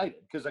got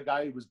excited because a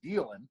guy who was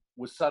dealing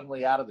was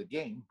suddenly out of the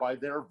game by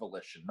their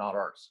volition, not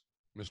ours.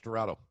 Mr.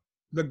 Ratto.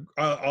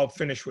 I'll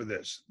finish with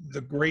this.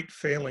 The great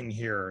failing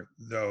here,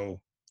 though,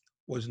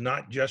 was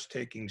not just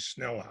taking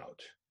Snell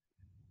out,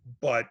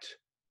 but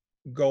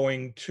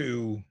going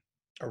to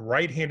a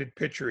right-handed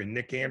pitcher in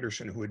Nick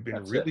Anderson, who had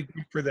been really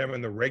good for them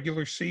in the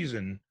regular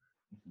season,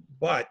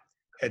 but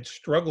had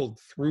struggled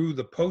through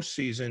the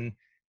postseason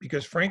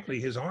because, frankly,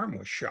 his arm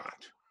was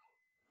shot.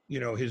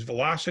 His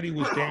velocity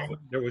was down.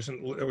 There was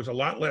a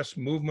lot less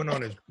movement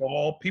on his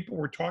ball. People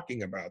were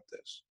talking about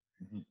this.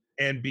 Mm-hmm.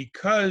 And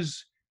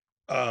because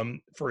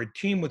for a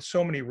team with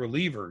so many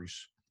relievers,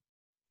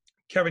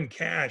 Kevin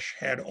Cash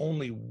had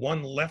only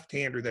one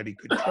left-hander that he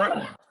could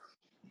trust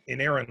in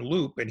Aaron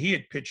Loop, and he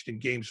had pitched in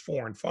games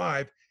 4 and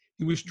 5.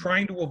 He was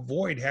trying to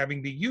avoid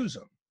having to use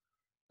him.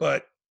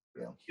 But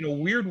in a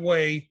weird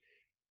way,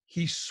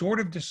 he sort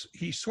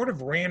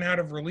of ran out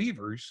of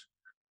relievers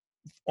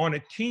on a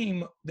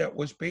team that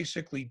was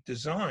basically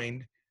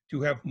designed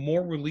to have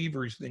more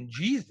relievers than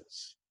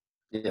Jesus.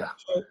 Yeah.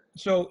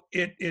 So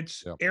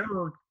it's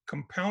error,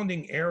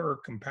 compounding error,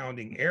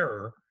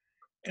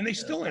 and they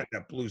still end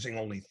up losing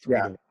only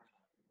 3-1.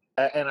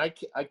 And I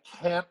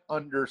can't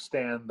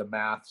understand the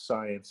math,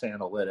 science,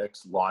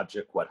 analytics,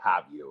 logic, what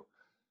have you,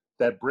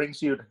 that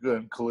brings you to the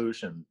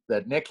conclusion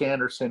that Nick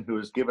Anderson, who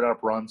has given up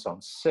runs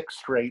on 6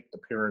 straight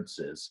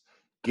appearances,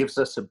 gives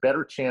us a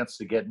better chance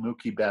to get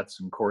Mookie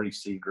Betts and Corey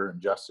Seager and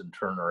Justin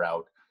Turner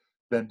out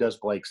than does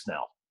Blake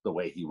Snell, the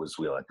way he was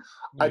wheeling.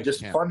 I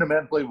just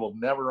fundamentally will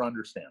never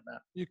understand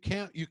that. You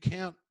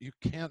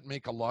can't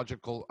make a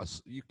logical,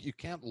 you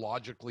can't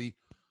logically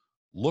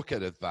look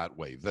at it that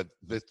way, that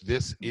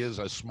this is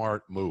a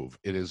smart move.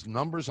 It is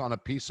numbers on a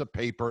piece of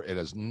paper. It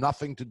has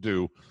nothing to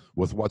do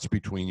with what's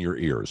between your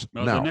ears.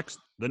 Well, now,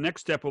 the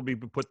next step will be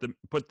to put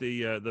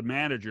the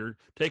manager,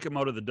 take him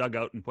out of the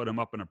dugout and put him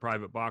up in a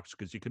private box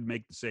because you could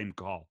make the same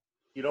call.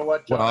 You know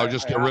what, John? Well, I'll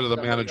just get rid of the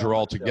manager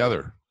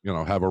altogether.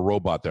 Have a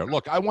robot there.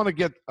 Look, I want to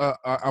get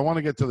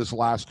to this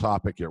last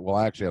topic here. Well,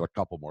 I actually had a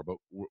couple more, but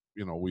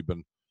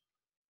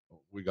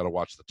we got to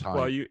watch the time.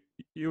 Well, you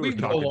were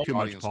talking too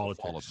much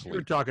politics. You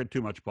were talking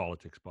too much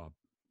politics, Bob.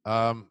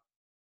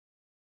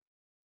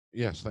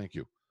 Yes, thank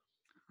you.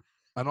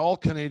 An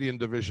all-Canadian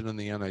division in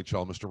the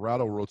NHL. Mr.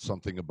 Ratto wrote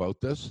something about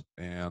this,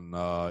 and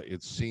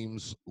it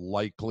seems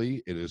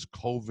likely it is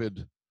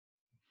COVID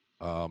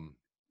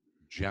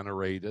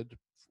generated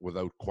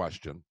without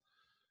question.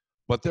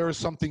 But there is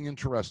something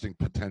interesting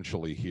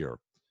potentially here.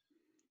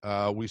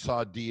 We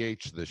saw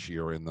DH this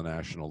year in the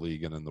National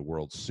League and in the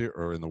World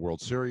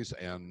Series,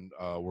 and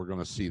we're going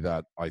to see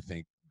that, I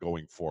think,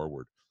 going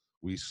forward.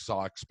 We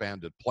saw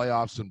expanded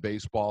playoffs in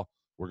baseball.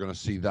 We're going to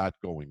see that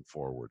going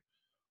forward.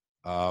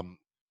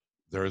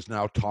 There is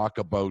now talk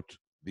about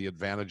the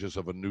advantages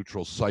of a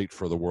neutral site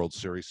for the World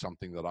Series,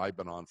 something that I've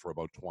been on for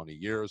about 20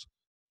 years.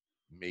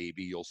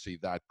 Maybe you'll see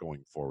that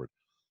going forward.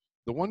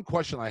 The one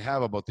question I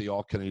have about the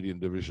All-Canadian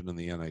division in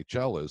the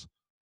NHL is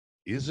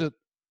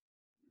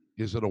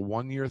it a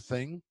one-year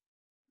thing?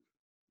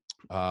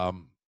 I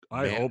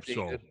hope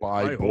so.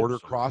 By border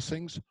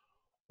crossings,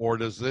 or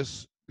does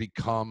this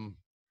become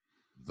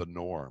the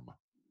norm?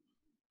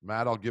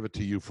 Matt, I'll give it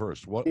to you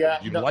first. Do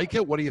you like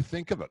it? What do you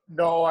think of it?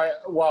 No, I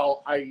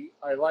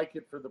like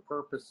it for the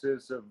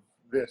purposes of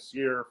this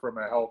year from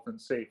a health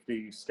and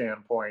safety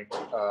standpoint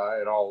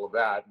and all of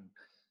that.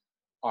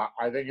 And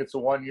I think it's a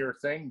one-year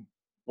thing.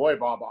 Boy,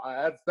 Bob,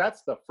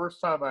 that's the first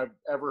time I've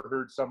ever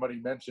heard somebody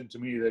mention to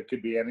me that it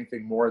could be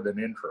anything more than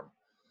interim.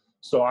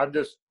 So I'm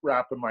just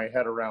wrapping my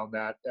head around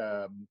that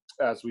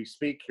as we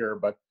speak here.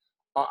 But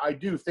I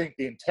do think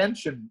the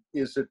intention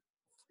is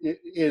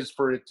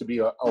for it to be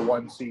a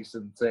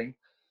one-season thing.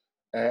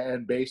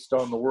 And based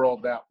on the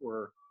world that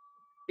we're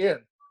in,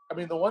 I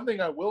mean, the one thing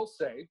I will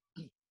say,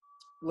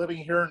 living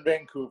here in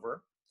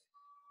Vancouver,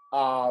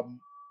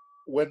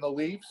 when the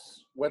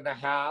Leafs, when the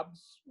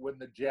Habs, when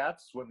the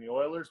Jets, when the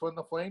Oilers, when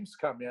the Flames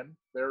come in,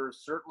 there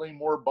is certainly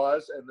more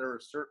buzz and there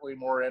is certainly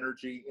more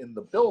energy in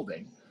the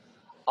building.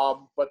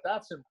 But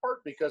that's in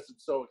part because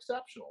it's so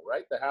exceptional,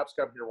 right? The Habs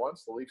come here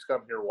once, the Leafs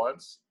come here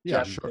once,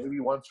 Yeah, Jets sure.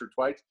 maybe once or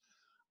twice.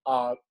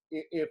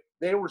 If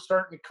they were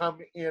starting to come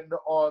in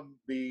on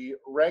the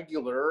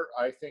regular,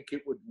 I think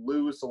it would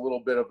lose a little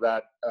bit of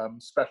that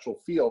special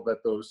feel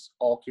that those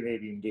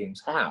all-Canadian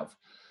games have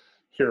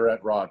here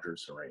at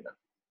Rogers Arena.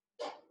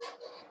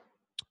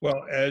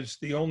 Well, as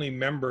the only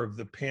member of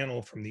the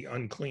panel from the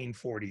Unclean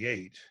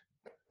 48,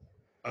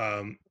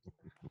 I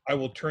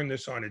will turn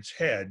this on its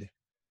head,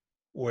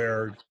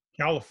 where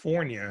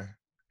California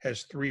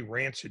has 3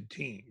 rancid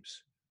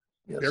teams.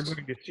 Yes. They're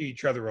going to see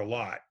each other a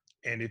lot.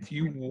 And if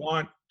you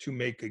want to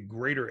make a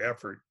greater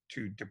effort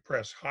to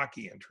depress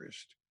hockey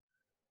interest,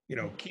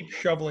 keep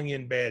shoveling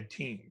in bad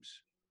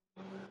teams.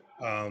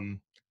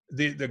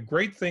 The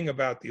great thing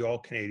about the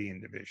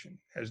All-Canadian division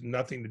has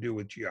nothing to do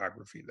with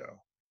geography,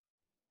 though.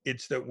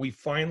 It's that we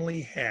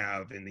finally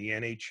have in the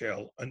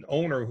NHL an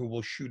owner who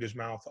will shoot his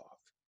mouth off,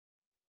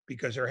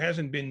 because there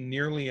hasn't been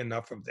nearly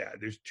enough of that.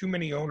 There's too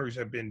many owners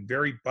have been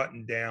very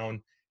buttoned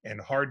down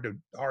and hard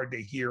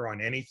to hear on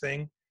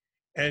anything.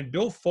 And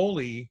Bill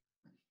Foley,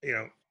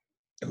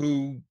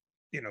 who,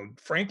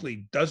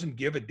 frankly doesn't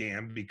give a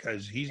damn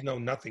because he's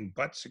known nothing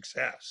but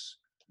success,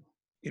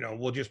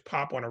 will just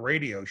pop on a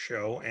radio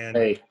show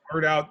and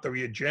blurt out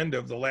the agenda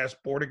of the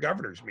last Board of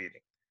Governors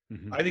meeting.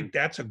 Mhm. I think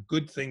that's a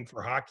good thing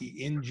for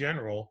hockey in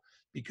general,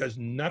 because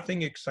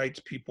nothing excites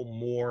people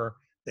more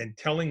than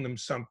telling them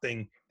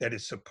something that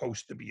is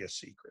supposed to be a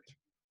secret.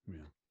 Yeah.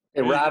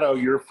 Hey, Ratto,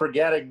 you're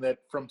forgetting that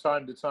from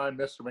time to time,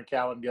 Mr.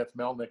 McCallum gets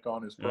Melnick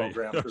on his Right.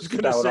 program I to was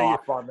gonna spout say,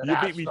 off on the you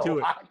beat me National to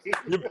it. Hockey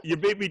You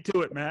beat me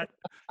to it, Matt.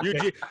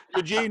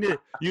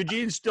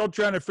 Eugene's still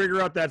trying to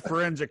figure out that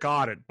forensic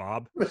audit,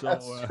 Bob. So,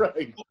 That's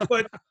right.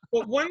 But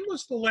when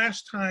was the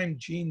last time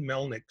Gene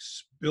Melnick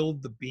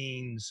spilled the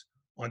beans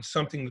on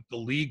something that the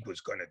league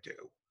was going to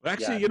do?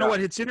 Actually, Yeah, you know what?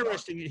 It's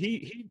interesting.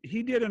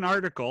 He did an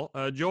article.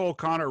 Joe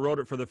O'Connor wrote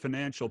it for the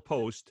Financial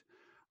Post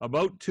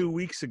about 2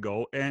 weeks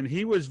ago, and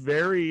he was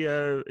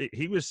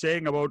he was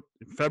saying about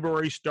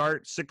February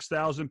start,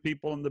 6,000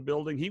 people in the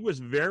building. He was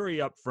very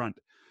upfront.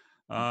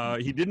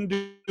 He didn't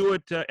do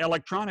it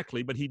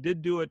electronically, but he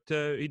did do it.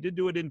 He did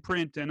do it in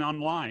print and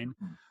online,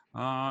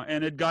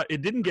 and it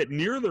didn't get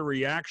near the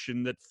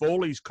reaction that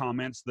Foley's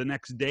comments the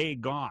next day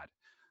got.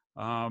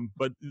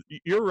 But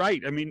you're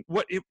right. I mean,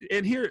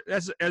 and here,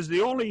 as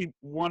the only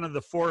one of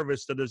the 4 of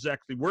us that has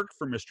actually worked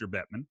for Mr.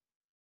 Bettman,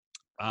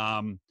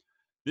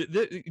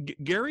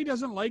 Gary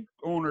doesn't like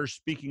owners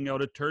speaking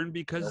out of turn,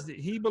 because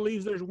he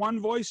believes there's one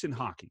voice in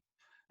hockey,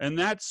 and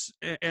that's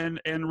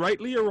and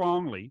rightly or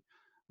wrongly,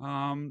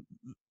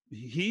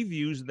 he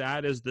views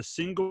that as the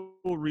single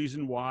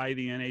reason why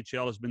the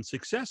NHL has been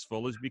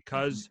successful, is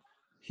because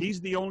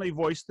he's the only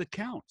voice that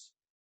counts.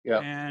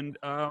 Yeah. And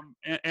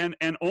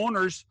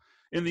owners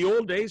in the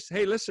old days,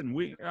 hey, listen,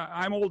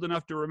 I'm old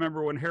enough to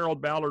remember when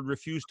Harold Ballard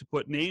refused to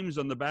put names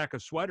on the back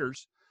of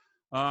sweaters.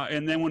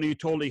 And then when he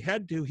told he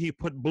had to, he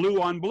put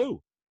blue on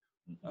blue,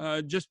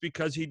 just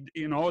because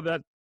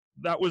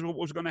that was what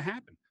was going to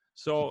happen.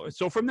 So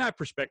from that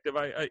perspective,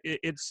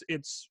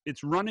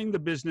 it's running the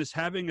business,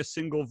 having a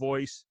single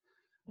voice,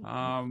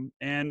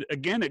 and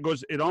again,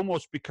 it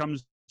almost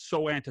becomes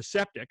so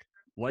antiseptic,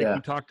 like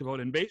we talked about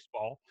in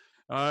baseball,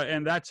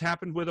 and that's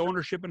happened with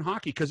ownership in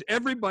hockey, because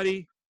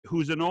everybody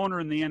who's an owner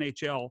in the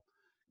NHL,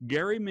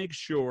 Gary makes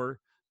sure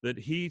that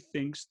he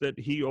thinks that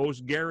he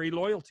owes Gary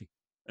loyalty.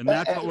 And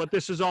that's what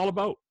this is all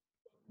about.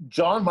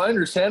 John, my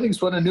understanding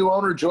is when a new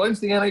owner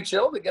joins the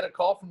NHL, they get a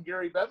call from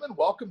Gary Bettman.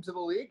 Welcome to the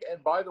league.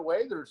 And by the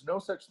way, there's no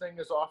such thing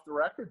as off the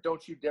record.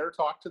 Don't you dare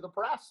talk to the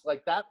press.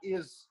 Like, that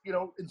is,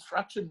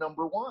 instruction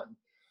number 1.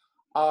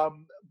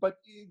 But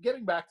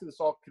getting back to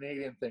this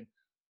all-Canadian thing,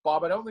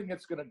 Bob, I don't think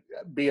it's going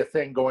to be a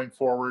thing going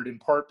forward, in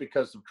part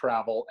because of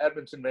travel.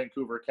 Edmonton,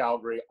 Vancouver,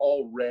 Calgary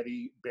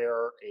already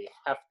bear a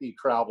hefty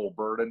travel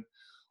burden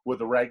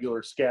with a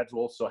regular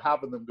schedule. So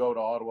having them go to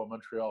Ottawa,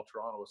 Montreal,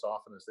 Toronto as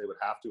often as they would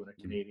have to in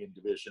a Canadian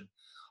division,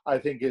 I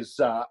think is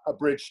a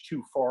bridge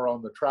too far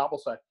on the travel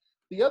side.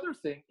 The other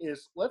thing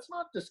is, let's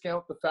not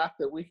discount the fact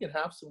that we can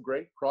have some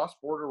great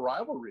cross-border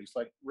rivalries.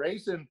 Like,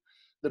 Ray's in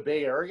the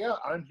Bay Area,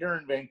 I'm here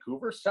in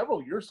Vancouver.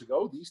 Several years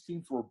ago, these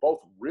teams were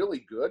both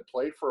really good,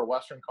 played for a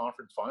Western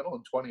Conference final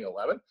in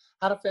 2011,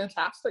 had a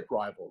fantastic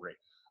rivalry.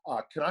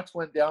 Canucks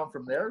went down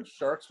from there.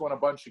 Sharks won a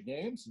bunch of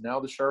games.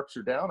 Now the Sharks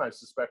are down. I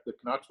suspect the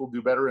Canucks will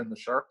do better in the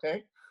Shark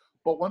Tank.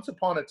 But once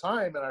upon a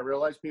time, and I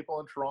realize people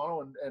in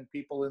Toronto and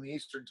people in the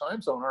Eastern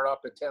time zone are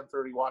up at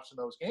 10:30 watching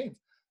those games.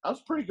 That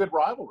was a pretty good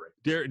rivalry.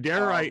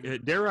 Dare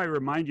I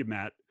remind you,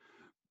 Matt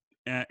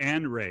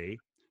and Ray,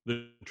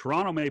 the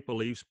Toronto Maple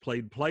Leafs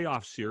played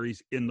playoff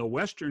series in the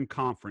Western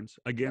Conference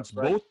against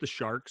both the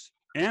Sharks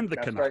and the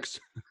Canucks.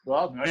 Right.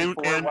 Well,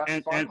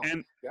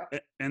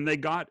 and they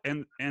got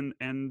and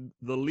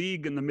the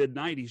league in the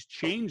mid-90s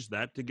changed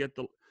that to get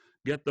the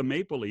get the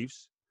Maple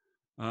Leafs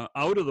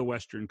out of the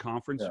Western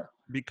Conference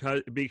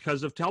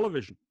because of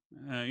television.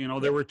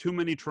 There were too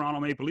many Toronto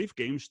Maple Leaf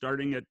games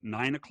starting at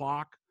 9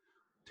 o'clock,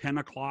 10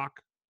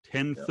 o'clock,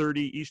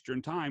 10:30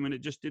 Eastern time, and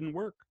it just didn't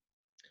work.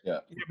 Yeah.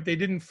 But they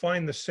didn't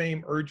find the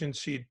same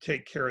urgency to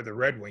take care of the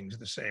Red Wings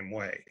the same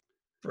way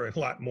for a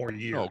lot more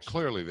years. No,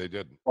 clearly they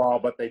didn't. Well,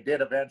 but they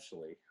did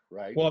eventually,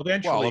 right? Well,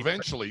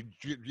 Eventually,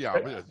 yeah.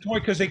 It's only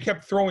because they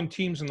kept throwing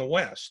teams in the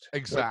West.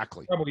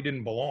 Exactly. Probably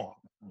didn't belong.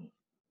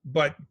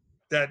 But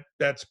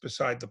that's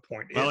beside the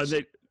point. Well,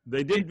 and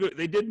they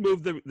did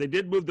move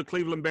the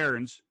Cleveland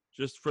Barons,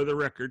 just for the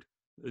record.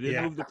 They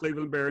did move the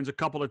Cleveland Barons a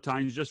couple of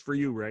times, just for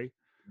you, Ray.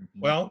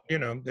 Well,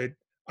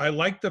 I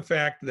like the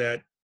fact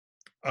that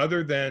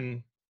other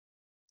than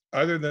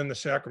the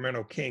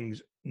Sacramento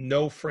Kings,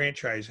 no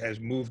franchise has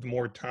moved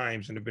more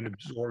times and have been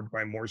absorbed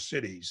by more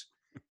cities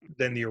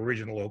than the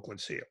original Oakland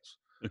Seals.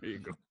 There you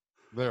go.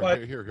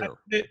 Here.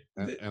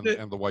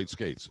 And the white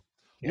skates.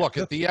 Yeah. Look,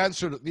 the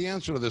answer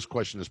to this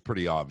question is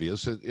pretty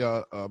obvious.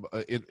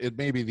 It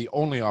may be the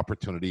only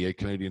opportunity a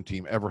Canadian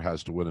team ever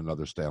has to win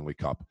another Stanley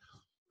Cup,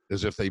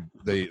 is if they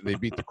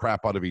beat the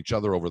crap out of each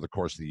other over the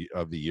course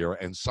of the year,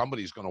 and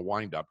somebody's going to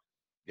wind up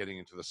getting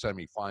into the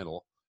semifinal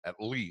at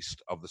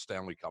least of the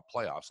Stanley Cup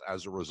playoffs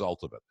as a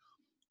result of it.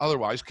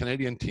 Otherwise,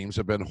 Canadian teams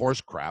have been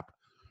horse crap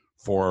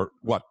for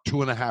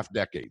 2.5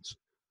 decades.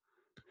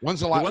 When's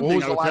the last? What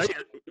was the last?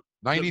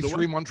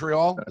 93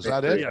 Montreal? Is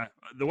that it? Yeah.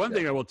 The one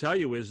thing I will tell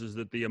you is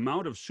that the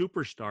amount of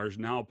superstars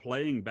now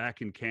playing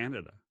back in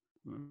Canada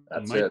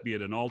might be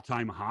at an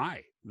all-time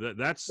high.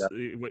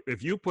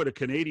 If you put a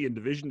Canadian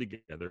division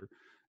together,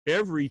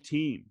 every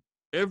team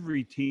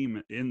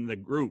in the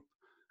group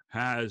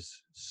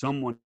has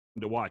someone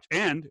to watch.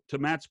 And to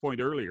Matt's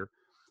point earlier,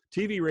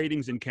 TV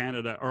ratings in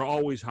Canada are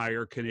always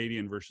higher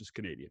Canadian versus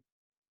Canadian.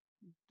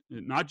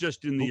 Not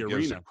just in the Who arena.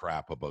 gives a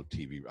crap about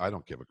TV? I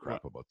don't give a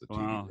crap about the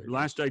TV. ratings.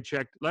 Last I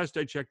checked,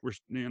 we're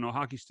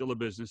hockey's still a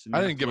business. And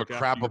I didn't give a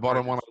crap about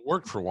them when I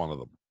worked for one of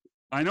them.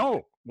 I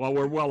know. Well,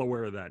 we're well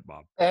aware of that,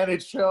 Bob. And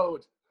it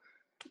showed.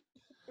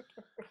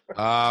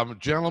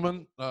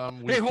 Gentlemen,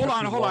 hey, hold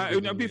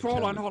on.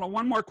 Before, hold on.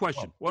 One more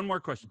question.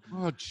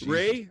 Oh, geez.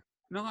 Ray,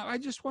 no, I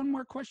just one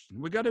more question.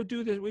 We got to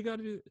do this. What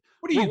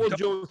will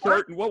Joe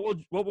Thornton? What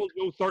will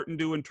Joe Thornton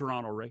do in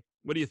Toronto, Ray?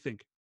 What do you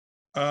think?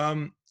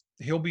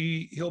 He'll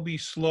be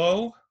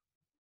slow.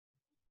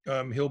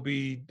 He'll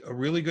be a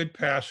really good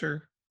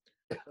passer.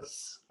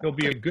 Yes. He'll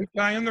be a good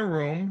guy in the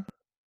room,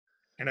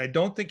 and I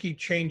don't think he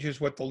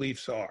changes what the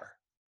Leafs are.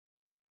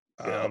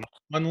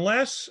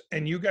 Unless,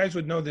 and you guys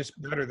would know this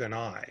better than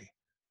I,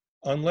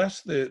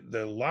 unless the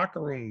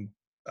locker room,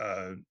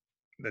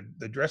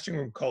 the dressing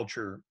room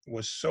culture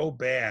was so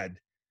bad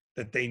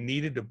that they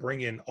needed to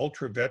bring in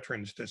ultra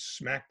veterans to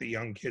smack the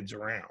young kids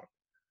around.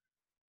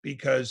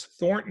 Because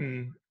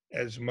Thornton,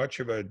 as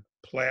much of a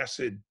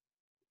placid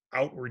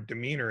outward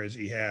demeanor as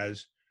he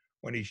has,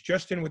 when he's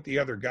just in with the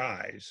other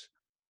guys,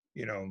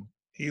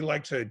 he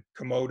likes a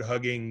commode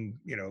hugging,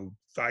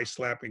 thigh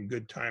slapping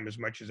good time as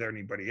much as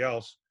anybody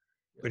else,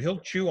 but he'll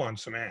chew on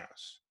some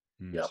ass.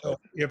 Yep. So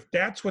if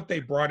that's what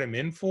they brought him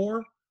in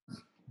for,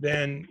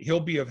 then he'll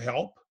be of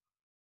help.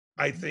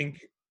 I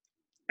think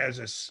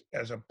as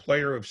a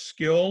player of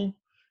skill,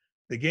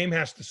 the game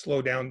has to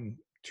slow down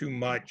too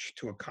much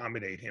to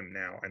accommodate him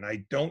now. And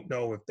I don't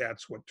know if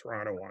that's what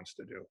Toronto wants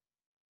to do.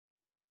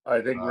 I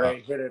think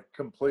Ray hit it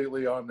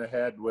completely on the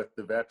head with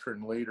the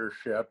veteran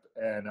leadership.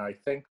 And I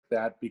think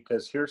that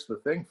because here's the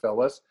thing,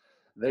 fellas,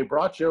 they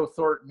brought Joe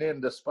Thornton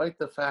in despite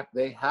the fact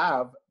they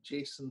have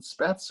Jason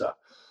Spezza,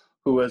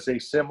 who is a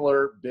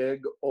similar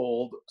big,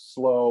 old,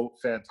 slow,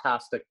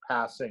 fantastic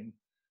passing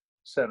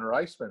center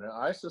iceman. And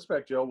I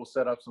suspect Joe will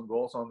set up some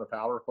goals on the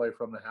power play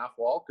from the half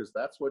wall because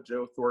that's what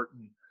Joe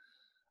Thornton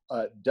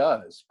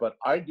does. But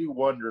I do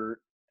wonder,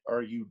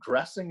 are you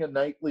dressing a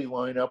nightly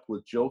lineup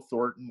with Joe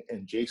Thornton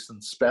and Jason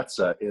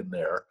Spezza in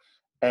there?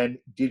 And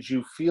did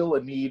you feel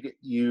a need?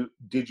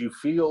 Did you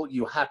feel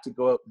you had to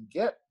go out and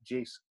get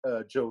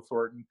Joe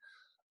Thornton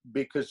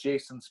because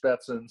Jason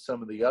Spezza and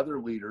some of the other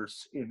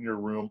leaders in your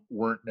room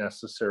weren't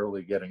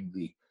necessarily getting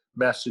the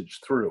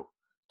message through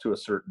to a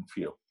certain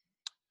few?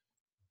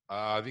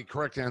 The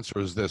correct answer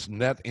is this: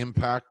 net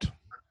impact,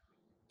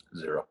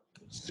 Zero.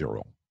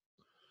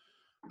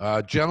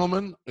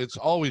 Gentlemen, it's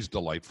always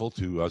delightful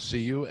to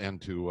see you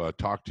and to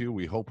talk to you.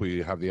 We hope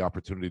we have the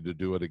opportunity to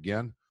do it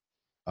again.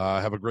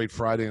 Have a great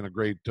Friday and a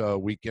great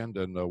weekend,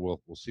 and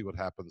we'll see what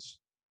happens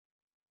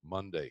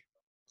Monday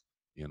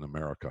in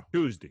America.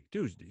 Tuesday.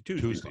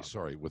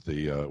 Sorry, with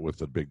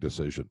the big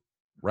decision.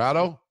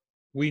 Ratto?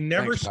 We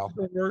never said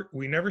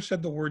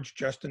the words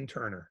Justin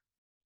Turner.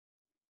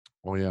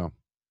 Oh yeah.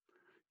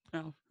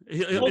 Well,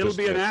 it'll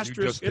be an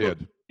asterisk.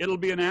 It'll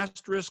be an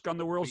asterisk on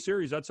the World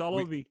Series. That's all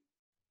it'll be.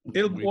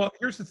 Well,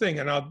 here's the thing,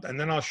 and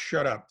then I'll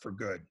shut up for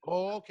good.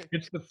 Oh, okay.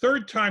 It's the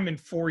third time in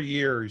 4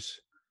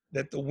 years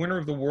that the winner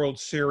of the World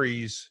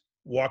Series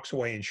walks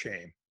away in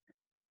shame.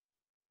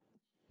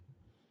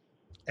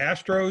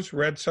 Astros,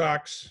 Red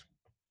Sox.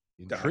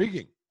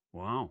 Intriguing.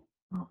 Wow.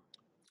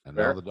 And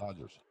now the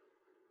Dodgers.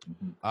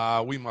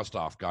 We must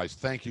off, guys.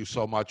 Thank you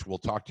so much. We'll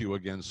talk to you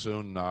again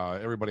soon.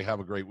 Everybody have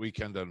a great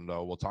weekend, and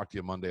we'll talk to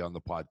you Monday on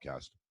the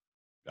podcast.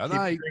 Good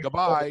night.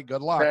 Goodbye.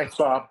 Good luck. Thanks,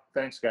 Bob.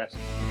 Thanks, guys.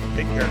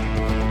 Take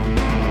care.